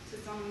hole, so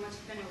it's on a much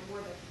thinner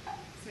orbit,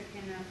 so it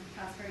can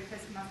pass very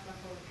close to the massive black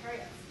hole with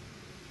periaps.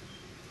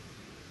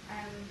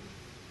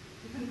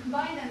 You can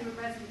combine them with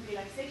resonant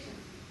relaxation.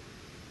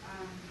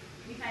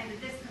 We find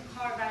that this can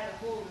carve out a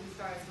hole in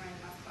stars around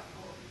the massive black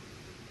hole.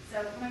 So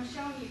what I'm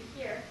showing you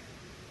here,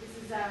 this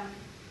is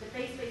the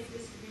phase-space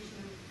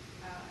distribution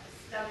of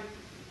stellar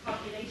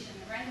population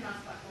around the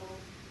massive black hole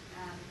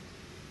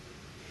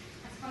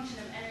as a function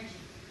of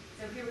energy.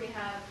 So here we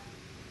have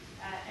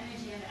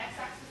energy on the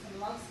x-axis on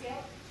the log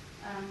scale,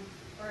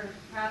 or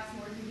perhaps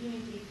more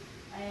conveniently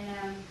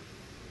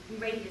in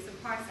radius of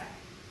parsec.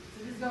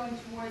 So this is going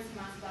towards the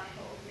massive black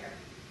hole here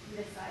on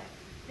this side.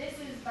 This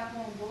is Black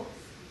hole and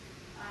Wolf's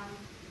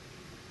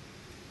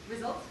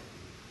result.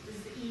 This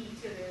is the E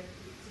to the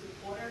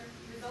quarter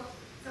result.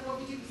 So what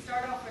we do, we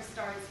start off our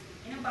stars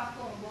in a black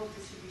hole and Wolf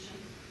distribution,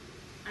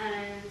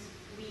 and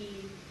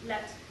we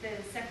let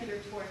the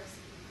secular torques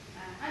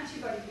and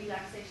two-body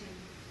relaxation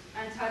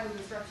and tidal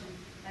disruption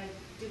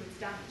do its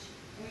damage.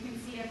 And we can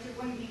see after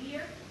 1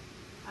 year,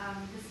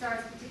 the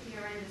stars, particularly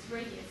around this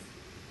radius,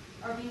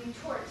 are being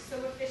torqued so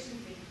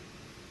efficiently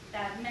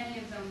that many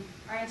of them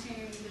are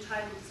entering the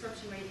tidal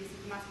disruption radius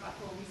of the massive black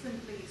hole. We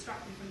simply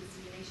extract them from the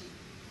simulation.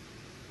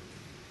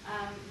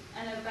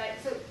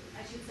 So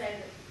I should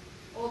say that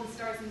all the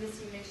stars in this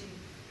simulation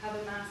have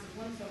a mass of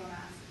 1 solar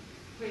mass,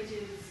 which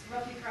is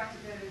roughly correct to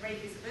the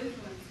radius of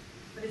influence,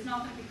 but it's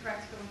not going to be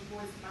correct going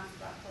towards the massive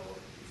black hole.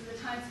 So the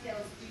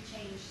timescales do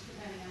change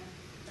depending on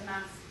the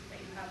mass that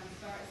you have in the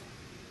stars.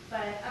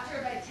 But after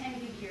about 10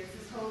 gig years,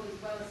 this hole is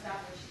well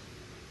established.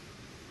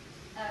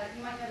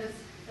 You might notice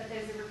that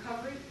there's a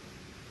recovery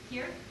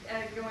here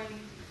going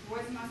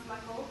towards the massive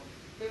black hole.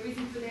 The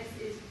reason for this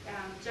is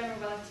general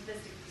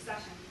relativistic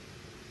precession.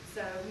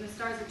 So when the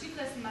stars are too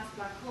close to the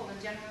massive black hole and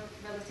general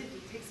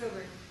relativity takes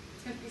over,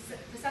 it's going to be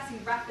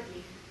precessing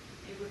rapidly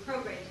with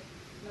prograde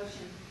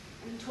motion,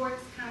 and the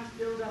torques can't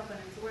build up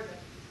on its orbit.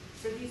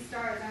 So these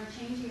stars aren't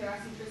changing their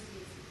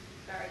eccentricities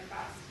very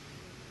fast,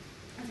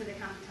 and so they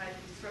can't be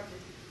tidally disrupted.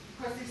 Of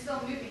course, they're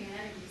still moving in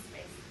energy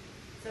space,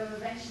 so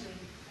eventually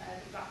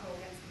the black hole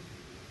gets them.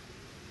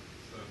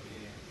 So the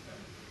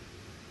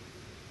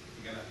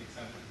galactic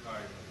center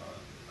carries about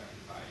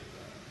 25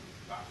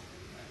 fast,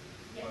 right?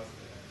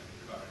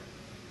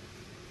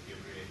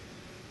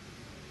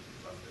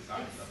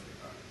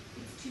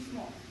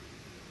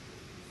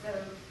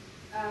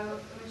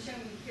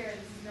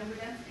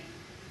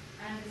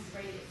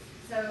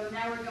 So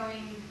now we're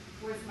going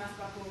towards the mass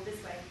black hole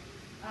this way.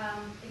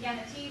 Again,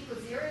 at t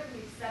equals 0,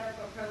 we've set up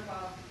a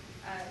profile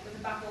with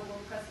a black hole 1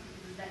 plus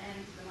the n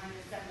to the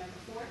minus 7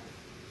 over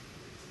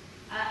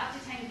 4. After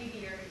 10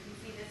 GeV, you can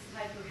see this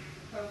type of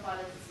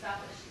profile is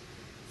established.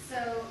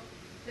 So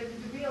the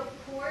real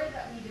core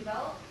that we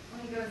develop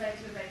only goes out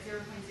to about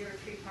 0.03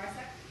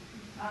 parsec.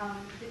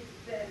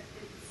 The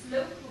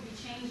slope will be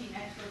changing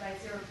out to about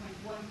 0.1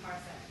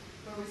 parsec,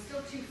 but we're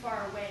still too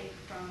far away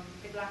from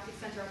the galactic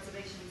center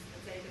observations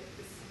that say that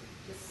this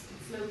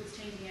slope is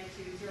changing out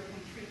to 0.3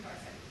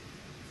 parsec.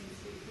 It seems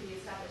to be pretty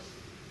established.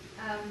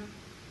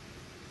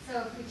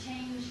 So if we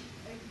change,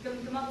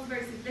 the model is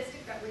very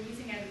simplistic that we're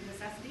using out of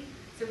necessity.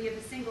 So we have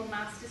a single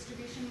mass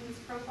distribution in this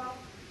profile.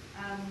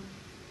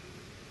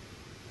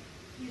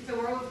 So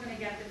we're always going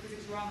to get the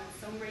physics wrong at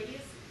some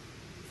radius.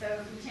 So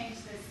if we change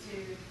this to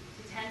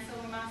 10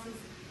 solar masses,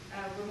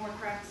 we're more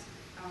correct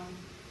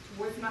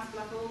towards the mass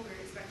black hole.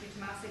 We're expecting to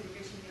mass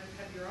segregation of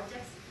heavier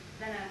objects.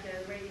 Then at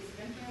the radius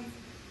of influence,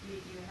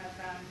 you have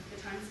the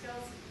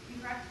timescales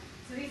incorrect.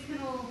 So these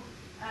can all,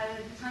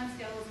 the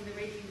timescales and the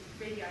radii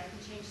can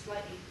change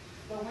slightly,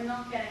 but we're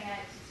not getting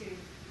out to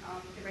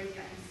the radii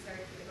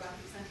necessary for the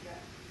galactic center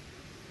yet.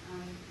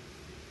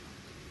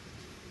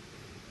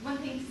 One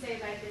thing to say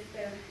about this,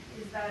 though,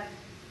 is that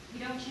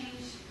we don't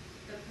change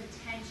the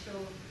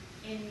potential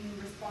in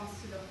response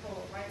to the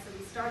hole, right? So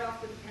we start off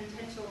with the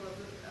potential of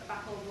a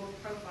black hole world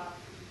profile,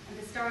 and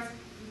the stars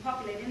we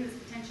populate in this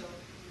potential,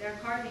 they're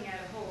carving out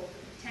a hole.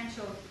 The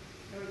potential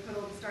that we put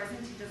all the stars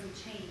into doesn't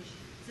change.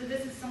 So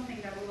this is something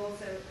that will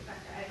also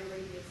affect the outer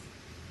radius.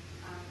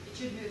 It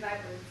should move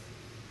outwards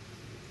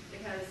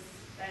because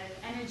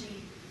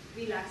energy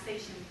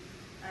relaxation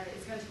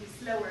is going to be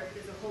slower if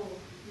there's a hole,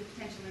 the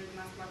potential in the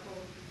mass black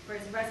hole.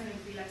 Whereas resonance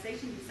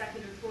relaxation, the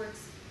secular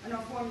torques are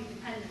not formally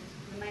dependent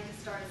on the amount of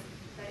stars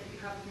that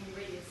you have within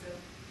your radius. So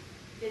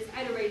this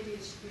outer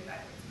radius should move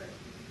outwards, but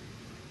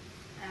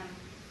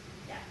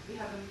yeah, we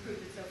haven't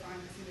proved it so far in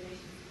the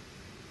simulation.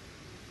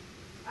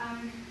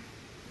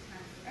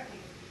 Okay.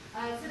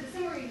 So the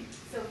summary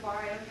so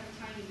far, I don't have a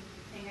tiny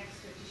thing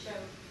extra to show.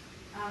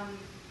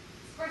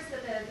 First,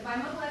 that the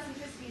bimodal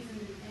eccentricities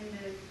in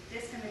the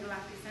disk and the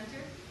galactic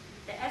center,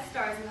 the S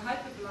stars and the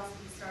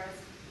hypervelocity stars,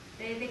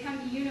 they can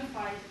be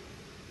unified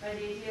by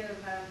the idea of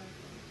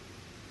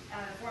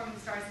forming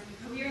stars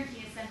in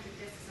coherently eccentric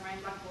disks around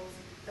black holes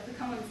that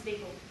become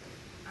unstable.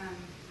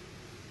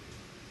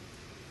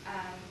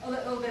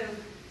 Although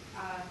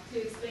to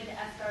explain the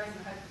S stars and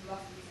the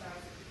hypervelocity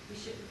stars,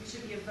 we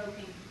should be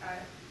evoking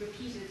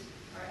repeated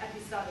or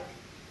episodic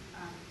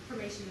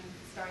formation of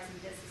stars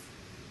and disks.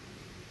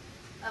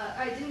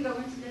 I didn't go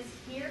into this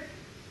here.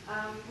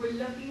 We're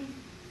looking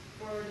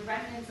for the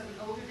remnants of an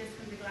older disk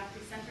in the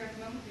galactic center at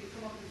the moment. We've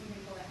come up with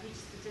something called a H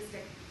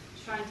statistic to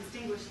try and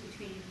distinguish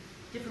between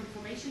different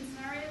formation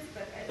scenarios,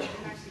 but I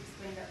didn't actually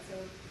explain that, so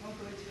I won't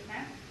go into it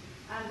now.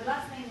 And the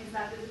last thing is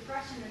that there's a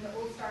depression in the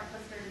old star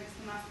cluster next to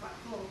the mass black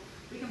hole.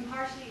 We can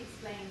partially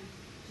explain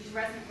due to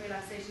resonant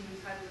relaxation and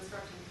tidal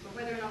disruption, but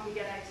whether or not we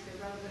get out to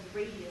the relevant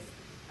radius,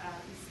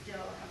 we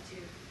still have to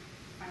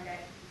find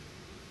out.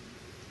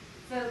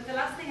 So the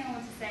last thing I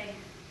want to say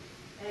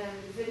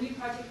is a new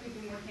project we've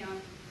been working on,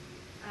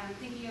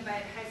 thinking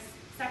about how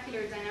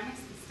secular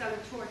dynamics and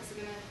stellar torques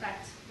are going to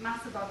affect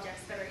massive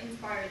objects that are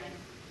inspiraling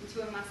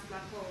into a massive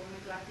black hole in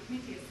a galactic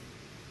nucleus.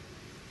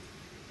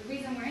 The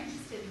reason we're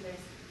interested in this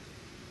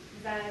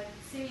is that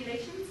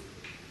simulations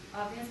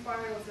of the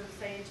inspirals of,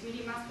 say,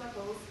 intermediate mass black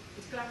holes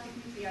with galactic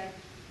nuclei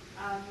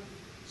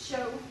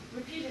show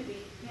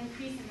repeatedly an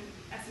increase in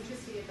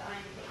eccentricity of the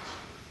ion H,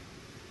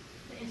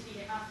 the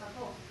intermediate mass black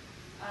hole.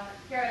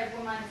 Here I have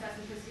 1 minus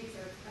eccentricity,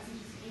 so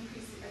eccentricity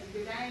increases as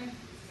you go down,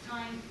 it's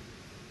time.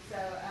 So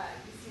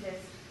you see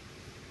this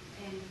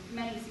in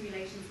many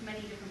simulations,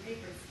 many different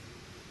papers.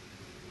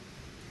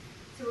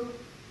 So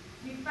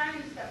we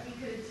found that we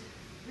could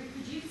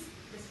reproduce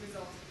this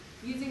result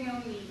using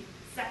only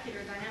secular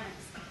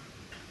dynamics.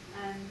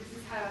 And this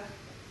is how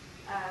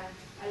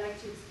I like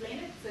to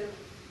explain it. So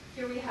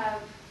here we have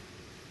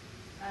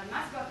a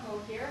mass black hole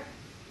here,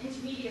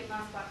 intermediate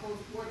mass black hole's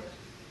orbit.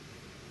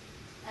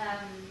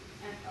 And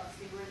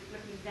obviously we're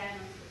looking down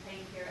onto the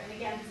plane here. And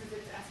again, this is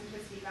its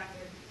eccentricity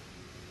vector.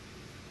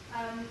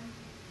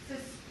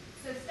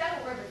 So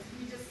stellar orbits,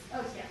 we just,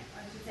 oh yeah,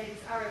 I should say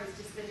this arrow is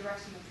just the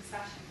direction of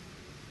precession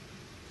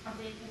of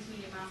the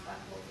intermediate mass black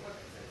hole's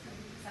orbit. So it's going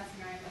to be precessing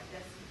around like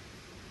this.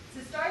 So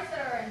stars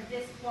that are in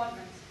this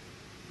quadrant,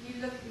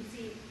 you look and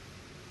see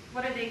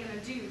what are they going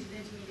to do to the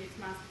intermediate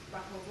mass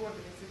black hole's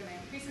orbit. Is it going to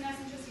increase in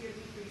eccentricity or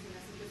decrease in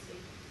eccentricity?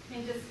 You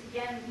can just,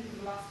 again, think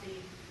of velocity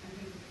and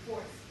think of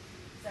force.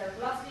 So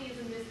velocity is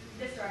in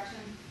this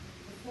direction,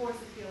 the force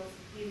it feels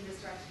is in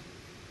this direction.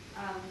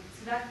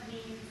 So that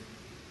means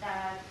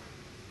that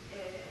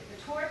the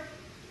torque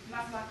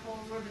mass black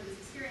hole's orbit is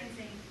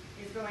experiencing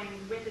is going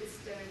with its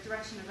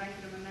direction of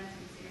angular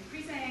momentum. So you're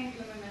increasing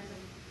angular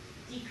momentum,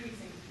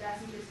 decreasing the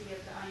eccentricity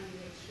of the ion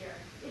H here.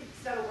 If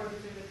stellar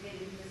orbits are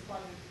located in this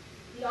quadrant,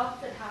 the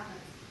opposite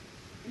happens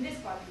in this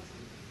quadrant.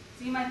 So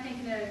So you might think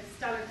in a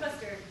stellar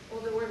cluster,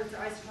 all the orbits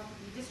are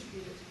isotropically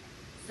distributed.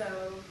 So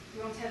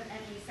you won't have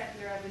any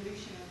secular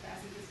evolution of the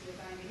eccentricity of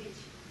the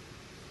IMPH.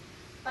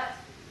 But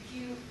if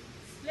you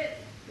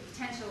split the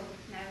potential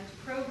now into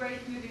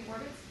prograde moving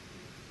orbits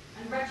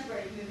and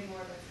retrograde moving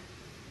orbits,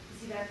 you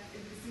see that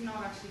this is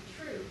not actually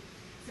true.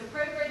 So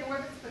prograde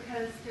orbits,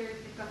 because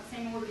they've got the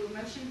same orbital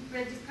motion,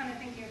 we're just kind of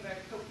thinking about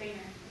a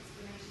Koch-Boehner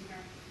explanation here.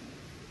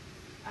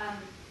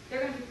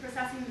 They're going to be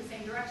processing in the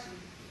same direction.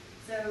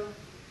 So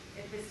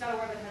if the stellar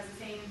orbit has the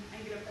same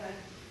angular,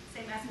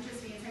 same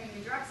eccentricity and same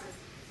major axis,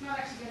 it's not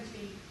actually going to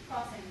be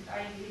crossing the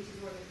IMPH's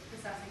orbit,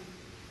 processing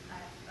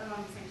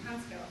along the same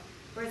time scale.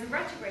 Whereas a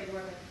retrograde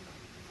orbit,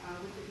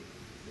 with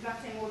the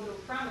exact same orbital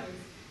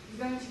parameters, is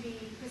going to be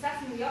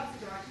processing in the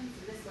opposite direction,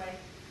 so this way.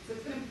 So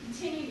it's going to be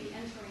continually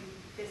entering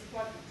this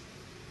quadrant.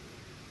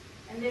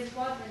 And this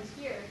quadrant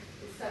here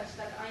is such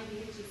that the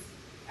IMPH's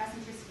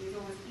eccentricity is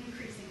always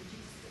increasing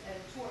due to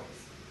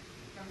torques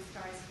from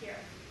stars here.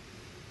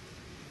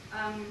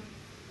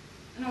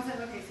 And also,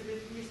 okay, so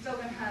you're still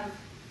going to have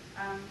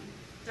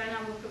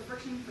dynamical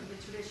friction from the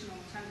traditional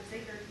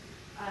Chandra-Sekhar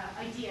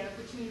idea,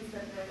 which means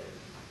that the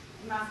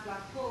mass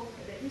black hole,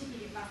 the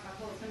intermediate mass black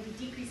hole, is going to be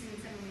decreasing in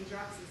semi-major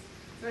axis.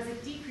 So as it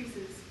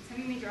decreases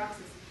semi-major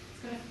axis, it's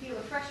going to feel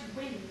a fresh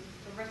wind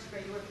of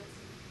retrograde orbits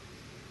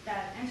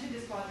that enter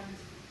this quadrant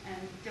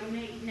and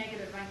donate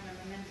negative angular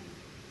momentum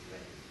to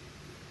it.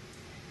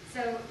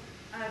 So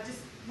just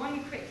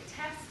one quick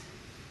test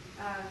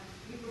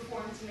we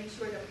performed to make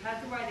sure that we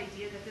had the right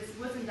idea that this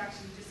wasn't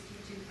actually just due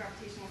to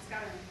gravitational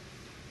scattering.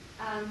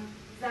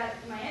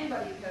 That in my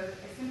n-body code,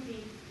 I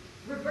simply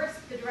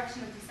reversed the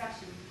direction of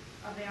precession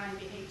of the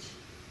IMPH.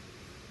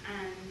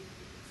 And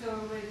so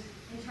it would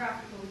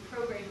interact with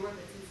prograde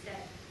orbits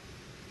instead.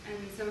 And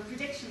so a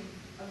prediction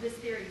of this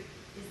theory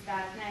is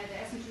that now the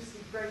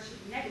eccentricity growth should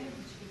be negative,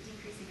 it should be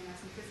decreasing in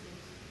eccentricity.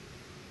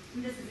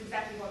 And this is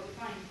exactly what we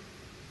find.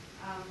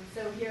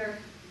 So here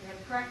we have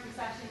correct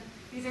precession.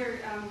 These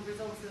are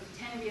results of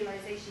 10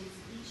 realizations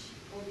each,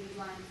 all these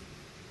lines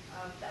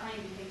of the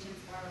IMPH in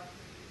spiral.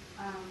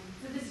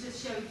 So this just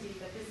shows you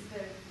that this is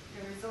the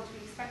result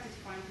we expected to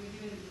find. We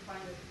do indeed find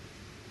it.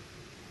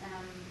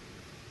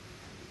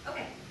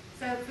 Okay,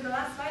 so for the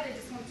last slide, I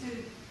just want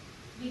to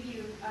leave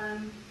you with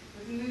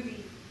a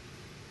movie.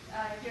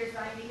 Here's the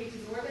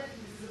IMPH's orbit.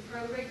 This is a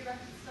prograde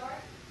directed star.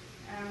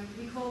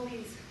 We call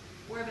these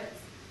orbits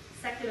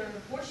secular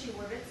horseshoe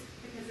orbits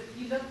because if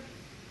you look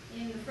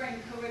in the frame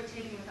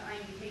co-rotating with the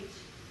IMPH,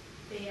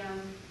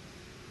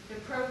 the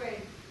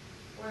prograde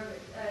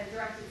orbit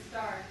directed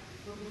star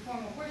will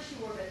perform a horseshoe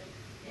orbit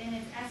in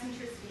its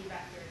eccentricity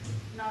vector,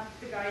 not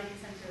the guiding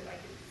center like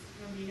it's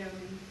normally known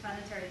in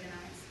planetary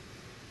dynamics.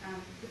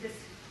 But this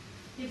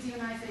gives you a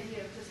nice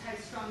idea of just how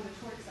strong the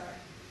torques are.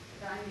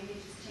 The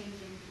IMPH is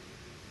changing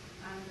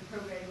the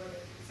prograde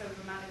orbit so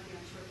dramatically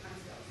on short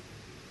timescales.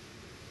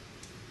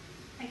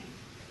 Thank you.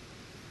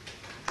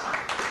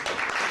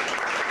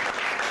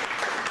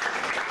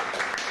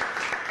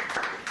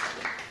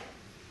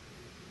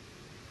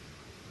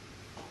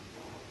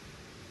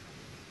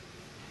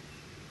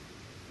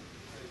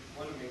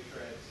 I want to make sure,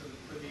 so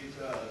for these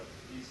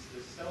the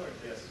stellar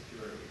disks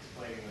you were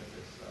explaining with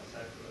this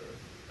secular,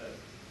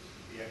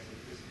 the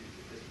eccentricity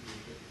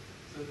distribution.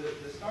 So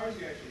the stars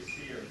you actually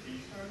see are B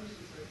stars,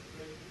 is that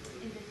right?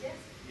 In the disk?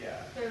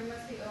 Yeah. They're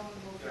mostly all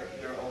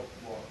They're all,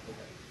 well,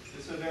 okay.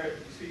 So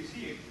you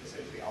see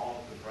essentially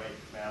all of the bright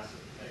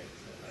massive things,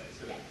 right?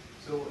 So, yeah.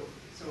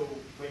 so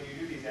when you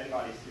do these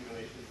n-body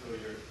simulations, so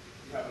you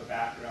have a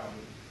background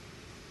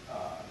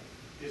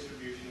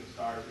distribution of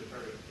stars which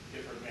are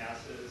different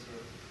masses,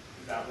 or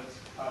is that what's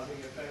causing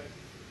the effect?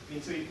 I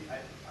mean, so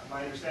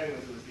my understanding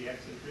was it was the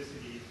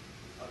eccentricity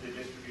of the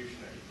distribution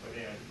that you put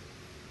in,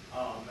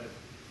 but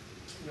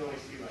you only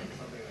see like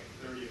something like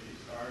 30 of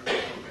these stars or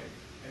something.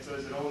 And so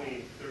is it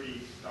only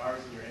 30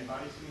 stars in your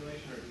n-body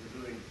simulation, or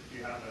do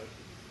you have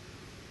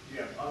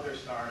other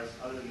stars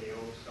other than the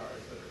O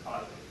stars that are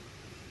causing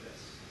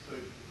this? So,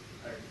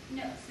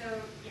 no, so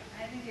yeah,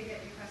 I think I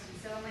get your question.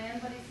 So my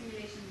n-body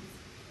simulations,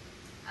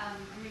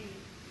 I'm really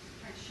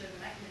trying to show the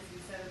mechanism.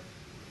 So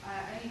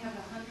I only have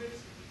 100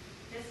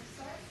 disk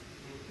stars,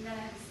 and then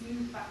I have a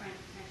smooth background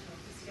potential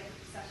just to get the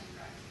precession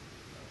correct.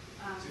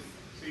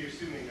 So you're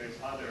assuming there's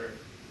other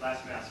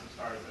less massive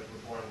stars that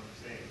were born with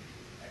the same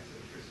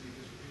eccentricity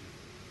distribution?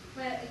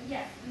 Well,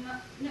 yes, no,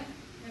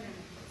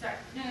 sorry.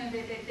 No,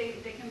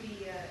 they can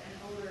be an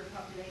older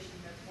population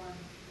that form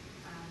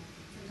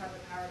some type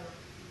of parallel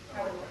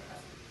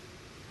cluster.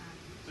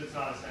 So it's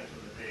not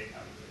essential that they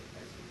have the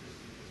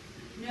eccentricity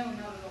distribution? No,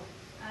 not at all.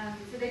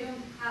 So they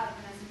don't have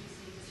an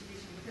eccentricity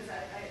distribution because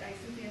I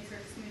simply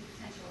insert smooth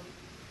potential.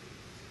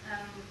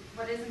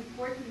 What is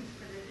important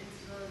for the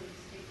instability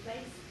to take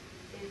place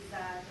is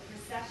that the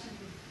precession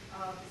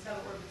of the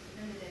stellar orbits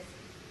within the disk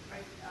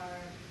are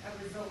a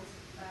result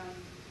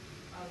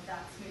of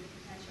that smooth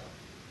potential.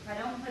 If I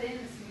don't put in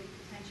the smooth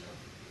potential,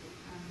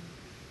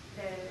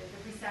 the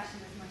precession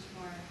is much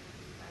more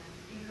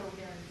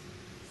incoherent.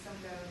 Some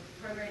go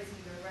prograde,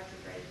 some go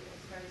retrograde.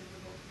 It's very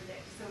difficult to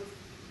predict. So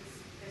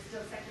There's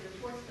still secular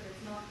force, but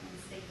it's not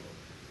unstable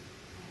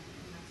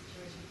in that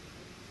situation.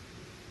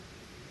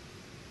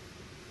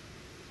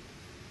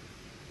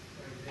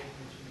 Sorry, Dave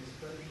mentioned this,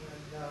 but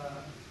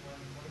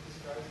when one of the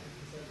stars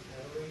is a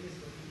tidal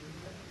radius, what do you do with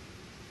that?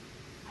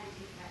 I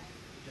take that.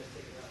 You just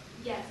take it out.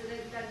 Yeah, so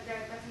that's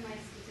a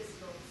nice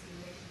statistical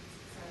simulation.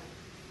 So,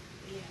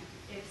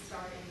 if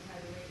star in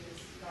tidal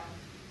radius gone.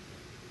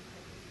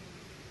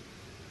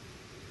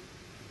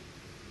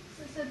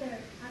 So there,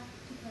 I have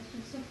two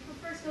questions. So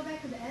first, go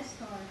back to the S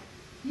star.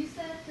 You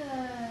said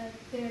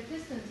their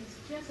distance is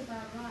just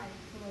about right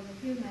for the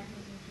field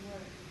mechanism to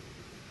work.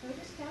 I was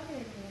just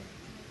calculating it.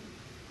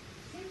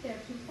 I think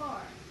they're too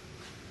far.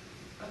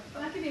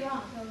 I could be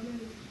wrong, so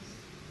maybe just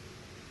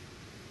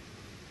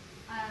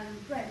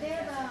right.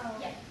 They're about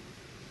right.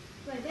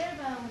 They're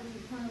about what is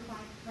it, 0.05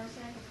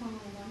 parsec or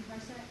 0.01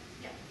 parsec.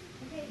 Yeah.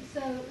 Okay, so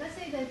let's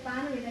say the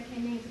boundary that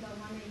came in is about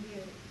 1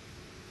 AU,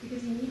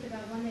 because you need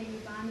about 1 AU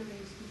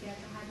boundaries to get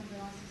the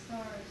hypervelocity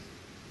stars,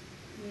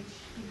 which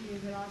give you a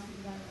velocity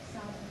of about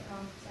 1,000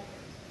 kilometers per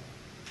second.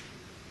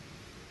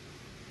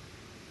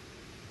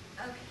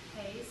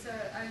 Okay, so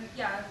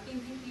yeah, I've been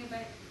thinking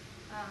about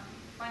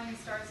finding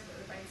stars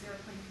with about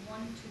 0.1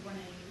 to 1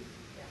 AU.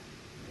 Yeah.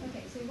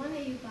 Okay, so 1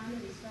 AU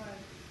boundary star,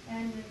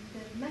 and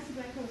the massive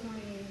black hole is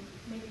only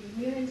maybe a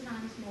million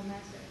times more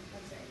massive,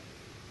 let's say.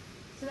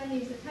 So that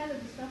means the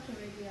tidal destruction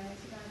radii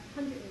is about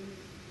 100 AU.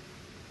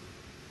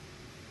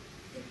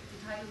 The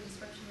tidal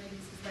disruption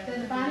radius is about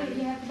The boundary,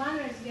 you have the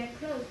boundaries get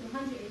close to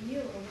 100 AU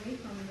away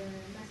from the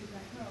massive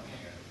black hole,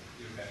 Yeah,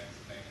 you can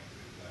explain it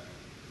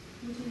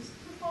with which is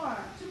too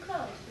far, too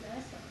close to the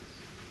S stars.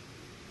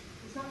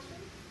 It's not true?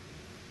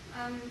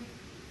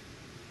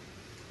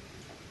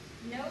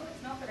 No,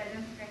 it's not, but I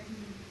don't think I can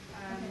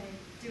Okay.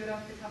 do it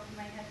off the top of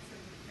my head. So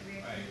maybe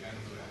I I can. can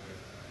do it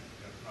with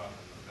your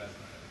process of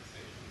resonant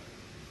relaxation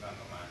that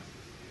randomizes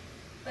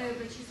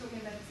But she's talking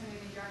about the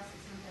semi-major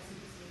axis, not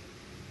SMPC.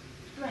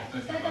 Right,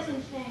 because that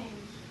doesn't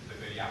change. the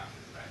very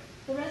axis, right?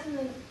 The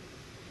resonant,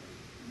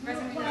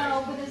 Resonant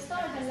well, direction but the is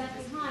star that not left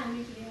SMPC. behind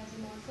usually has a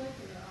more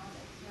circular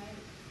orbit,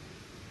 right?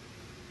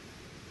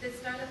 The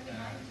star left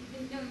behind,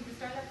 no, the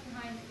star left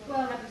behind will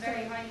Well, have a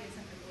very sorry. highly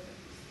eccentric orbit.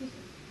 Excuse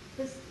me.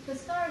 The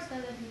stars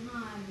that left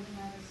behind will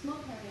have a small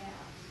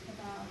periapse,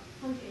 about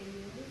 100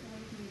 AU, away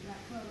from the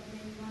black hole, and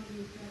then you want to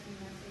use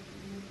resonation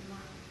and move them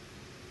out.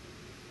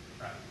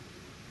 Right.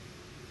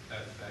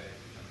 That's a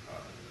efficient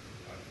process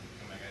of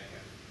omega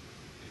here.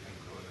 You can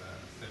call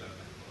stellar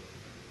black holes.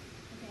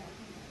 Okay, I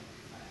think that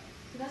works. All right.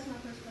 So that's my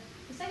first question.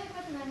 The second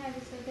question I have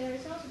is that there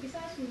is also,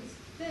 besides from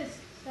this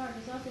star,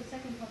 there's also a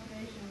second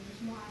population which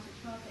is more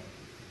isotropic,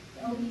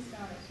 the OB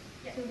stars.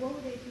 Yeah. So what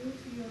would they do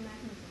to your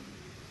mechanism?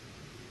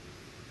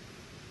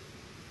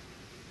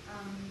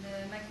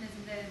 The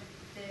mechanism, the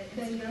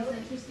The instability.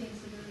 eccentricity and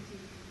stability.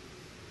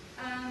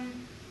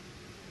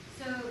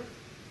 So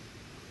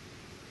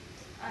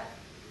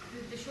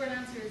the short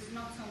answer is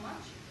not so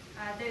much.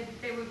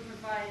 They would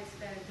provide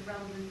the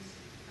relevant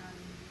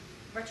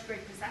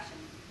retrograde precession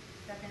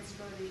that the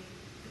instability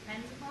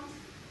depends upon.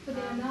 But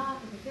they are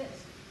not in the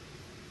disk.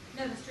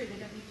 No, that's true. They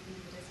don't need to be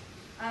in the disk.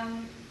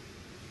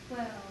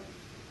 Well,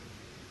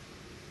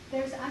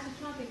 there's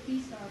isotropic B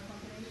star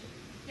population.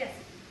 Yes,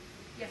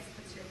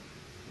 that's true.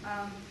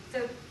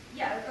 So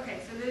yeah, okay.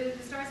 So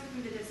the stars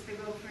within the disk, they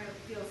will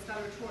feel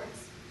stellar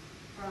torts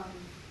from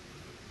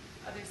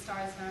other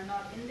stars that are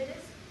not in the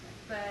disk,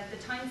 but the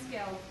time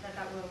scale that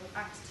will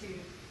act to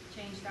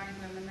change the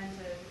angular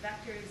momenta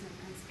vectors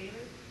and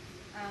scalar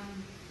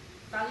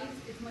values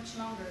is much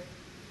longer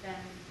than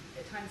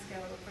the time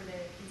scale for the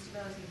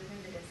instability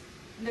within the disk.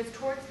 And those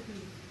torts within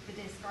the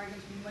disk are going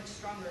to be much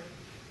stronger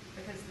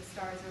because the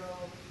stars are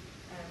all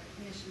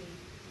initially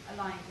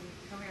aligned and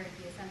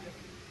coherently eccentric.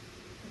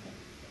 Okay.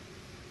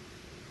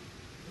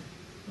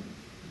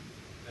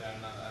 There are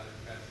not other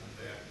questions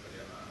there, but you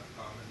have a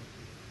comment.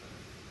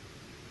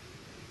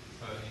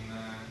 So in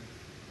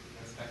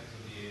respect to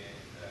the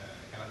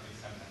galactic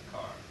center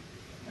car,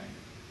 okay,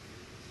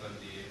 so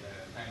the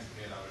time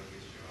scale over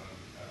which you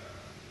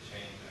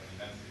change an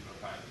intensity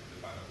profile to the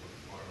variable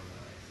form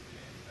is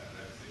the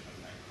relaxation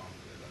time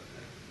computed at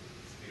the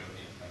speed of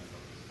influence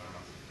of the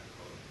supermassive black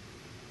hole.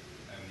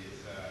 And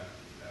this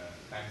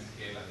time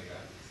scale at the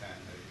galactic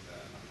center is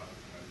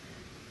approximately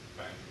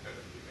 20-30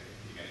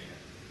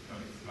 gigayears. So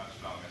it's much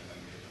longer than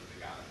the age of the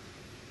galaxy.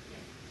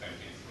 So in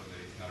principle,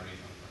 there is no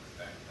reason to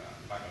expect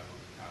variable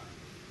to have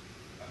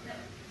at the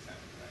galactic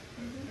center, right?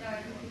 No, I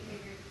completely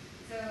agree.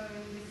 So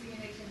in the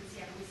simulations,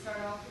 yeah, we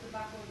start off with the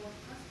black hole warp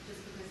cusp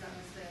just because that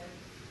was the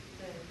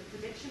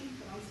prediction,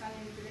 the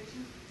long-standing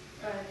prediction.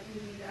 But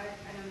indeed,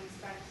 I don't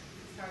expect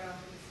to start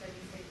off with a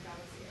steady state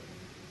galaxy. I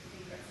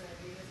think that's a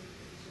realistic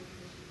prediction.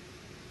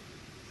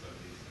 So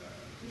this,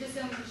 Just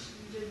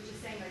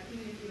saying, like,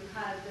 even if you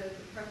had the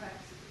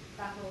perfect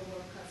black hole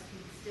warp cusp,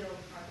 you'd still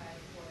carve out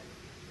for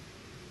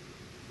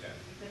yeah.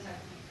 the type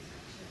of thing.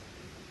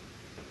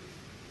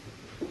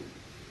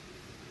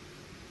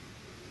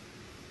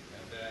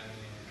 Are there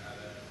any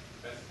other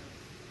questions?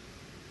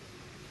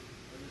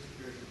 I'm just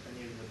curious if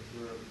any of you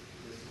observed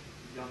this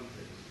young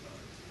phase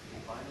stars.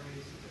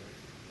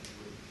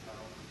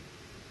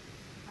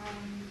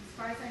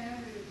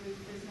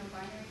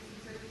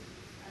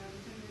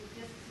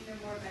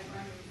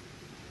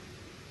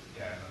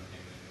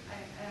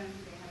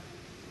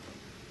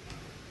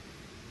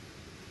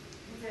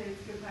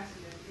 it's a good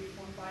question. The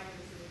one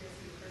binary is in this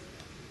in the first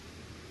place.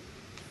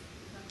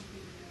 Not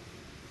completely known.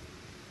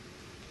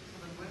 So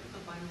then where do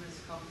the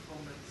binaries come from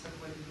that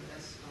separate into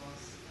S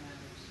stars and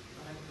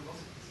the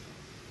hypervelocity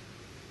stars?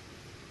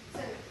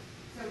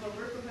 So what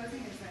we're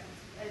proposing is that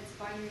it's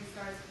binary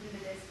stars within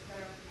the disk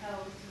that are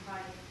held to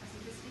high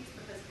eccentricities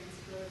because of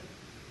instability.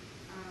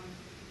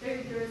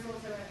 There is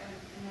also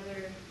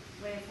another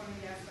way of forming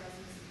the S stars,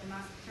 is the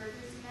mass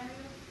perturbation scenario,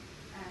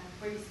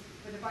 where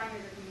the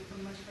binaries are coming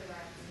from much further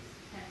out. It's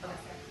 10 plus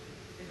out.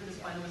 If it is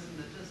binaries in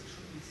the disk,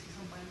 should we see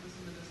some binaries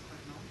in the disk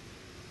right now?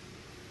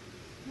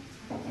 It's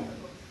kind of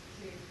difficult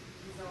to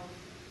resolve.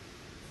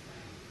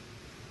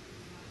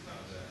 So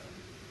the,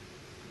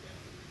 yeah.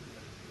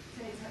 So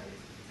it's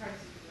hard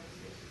to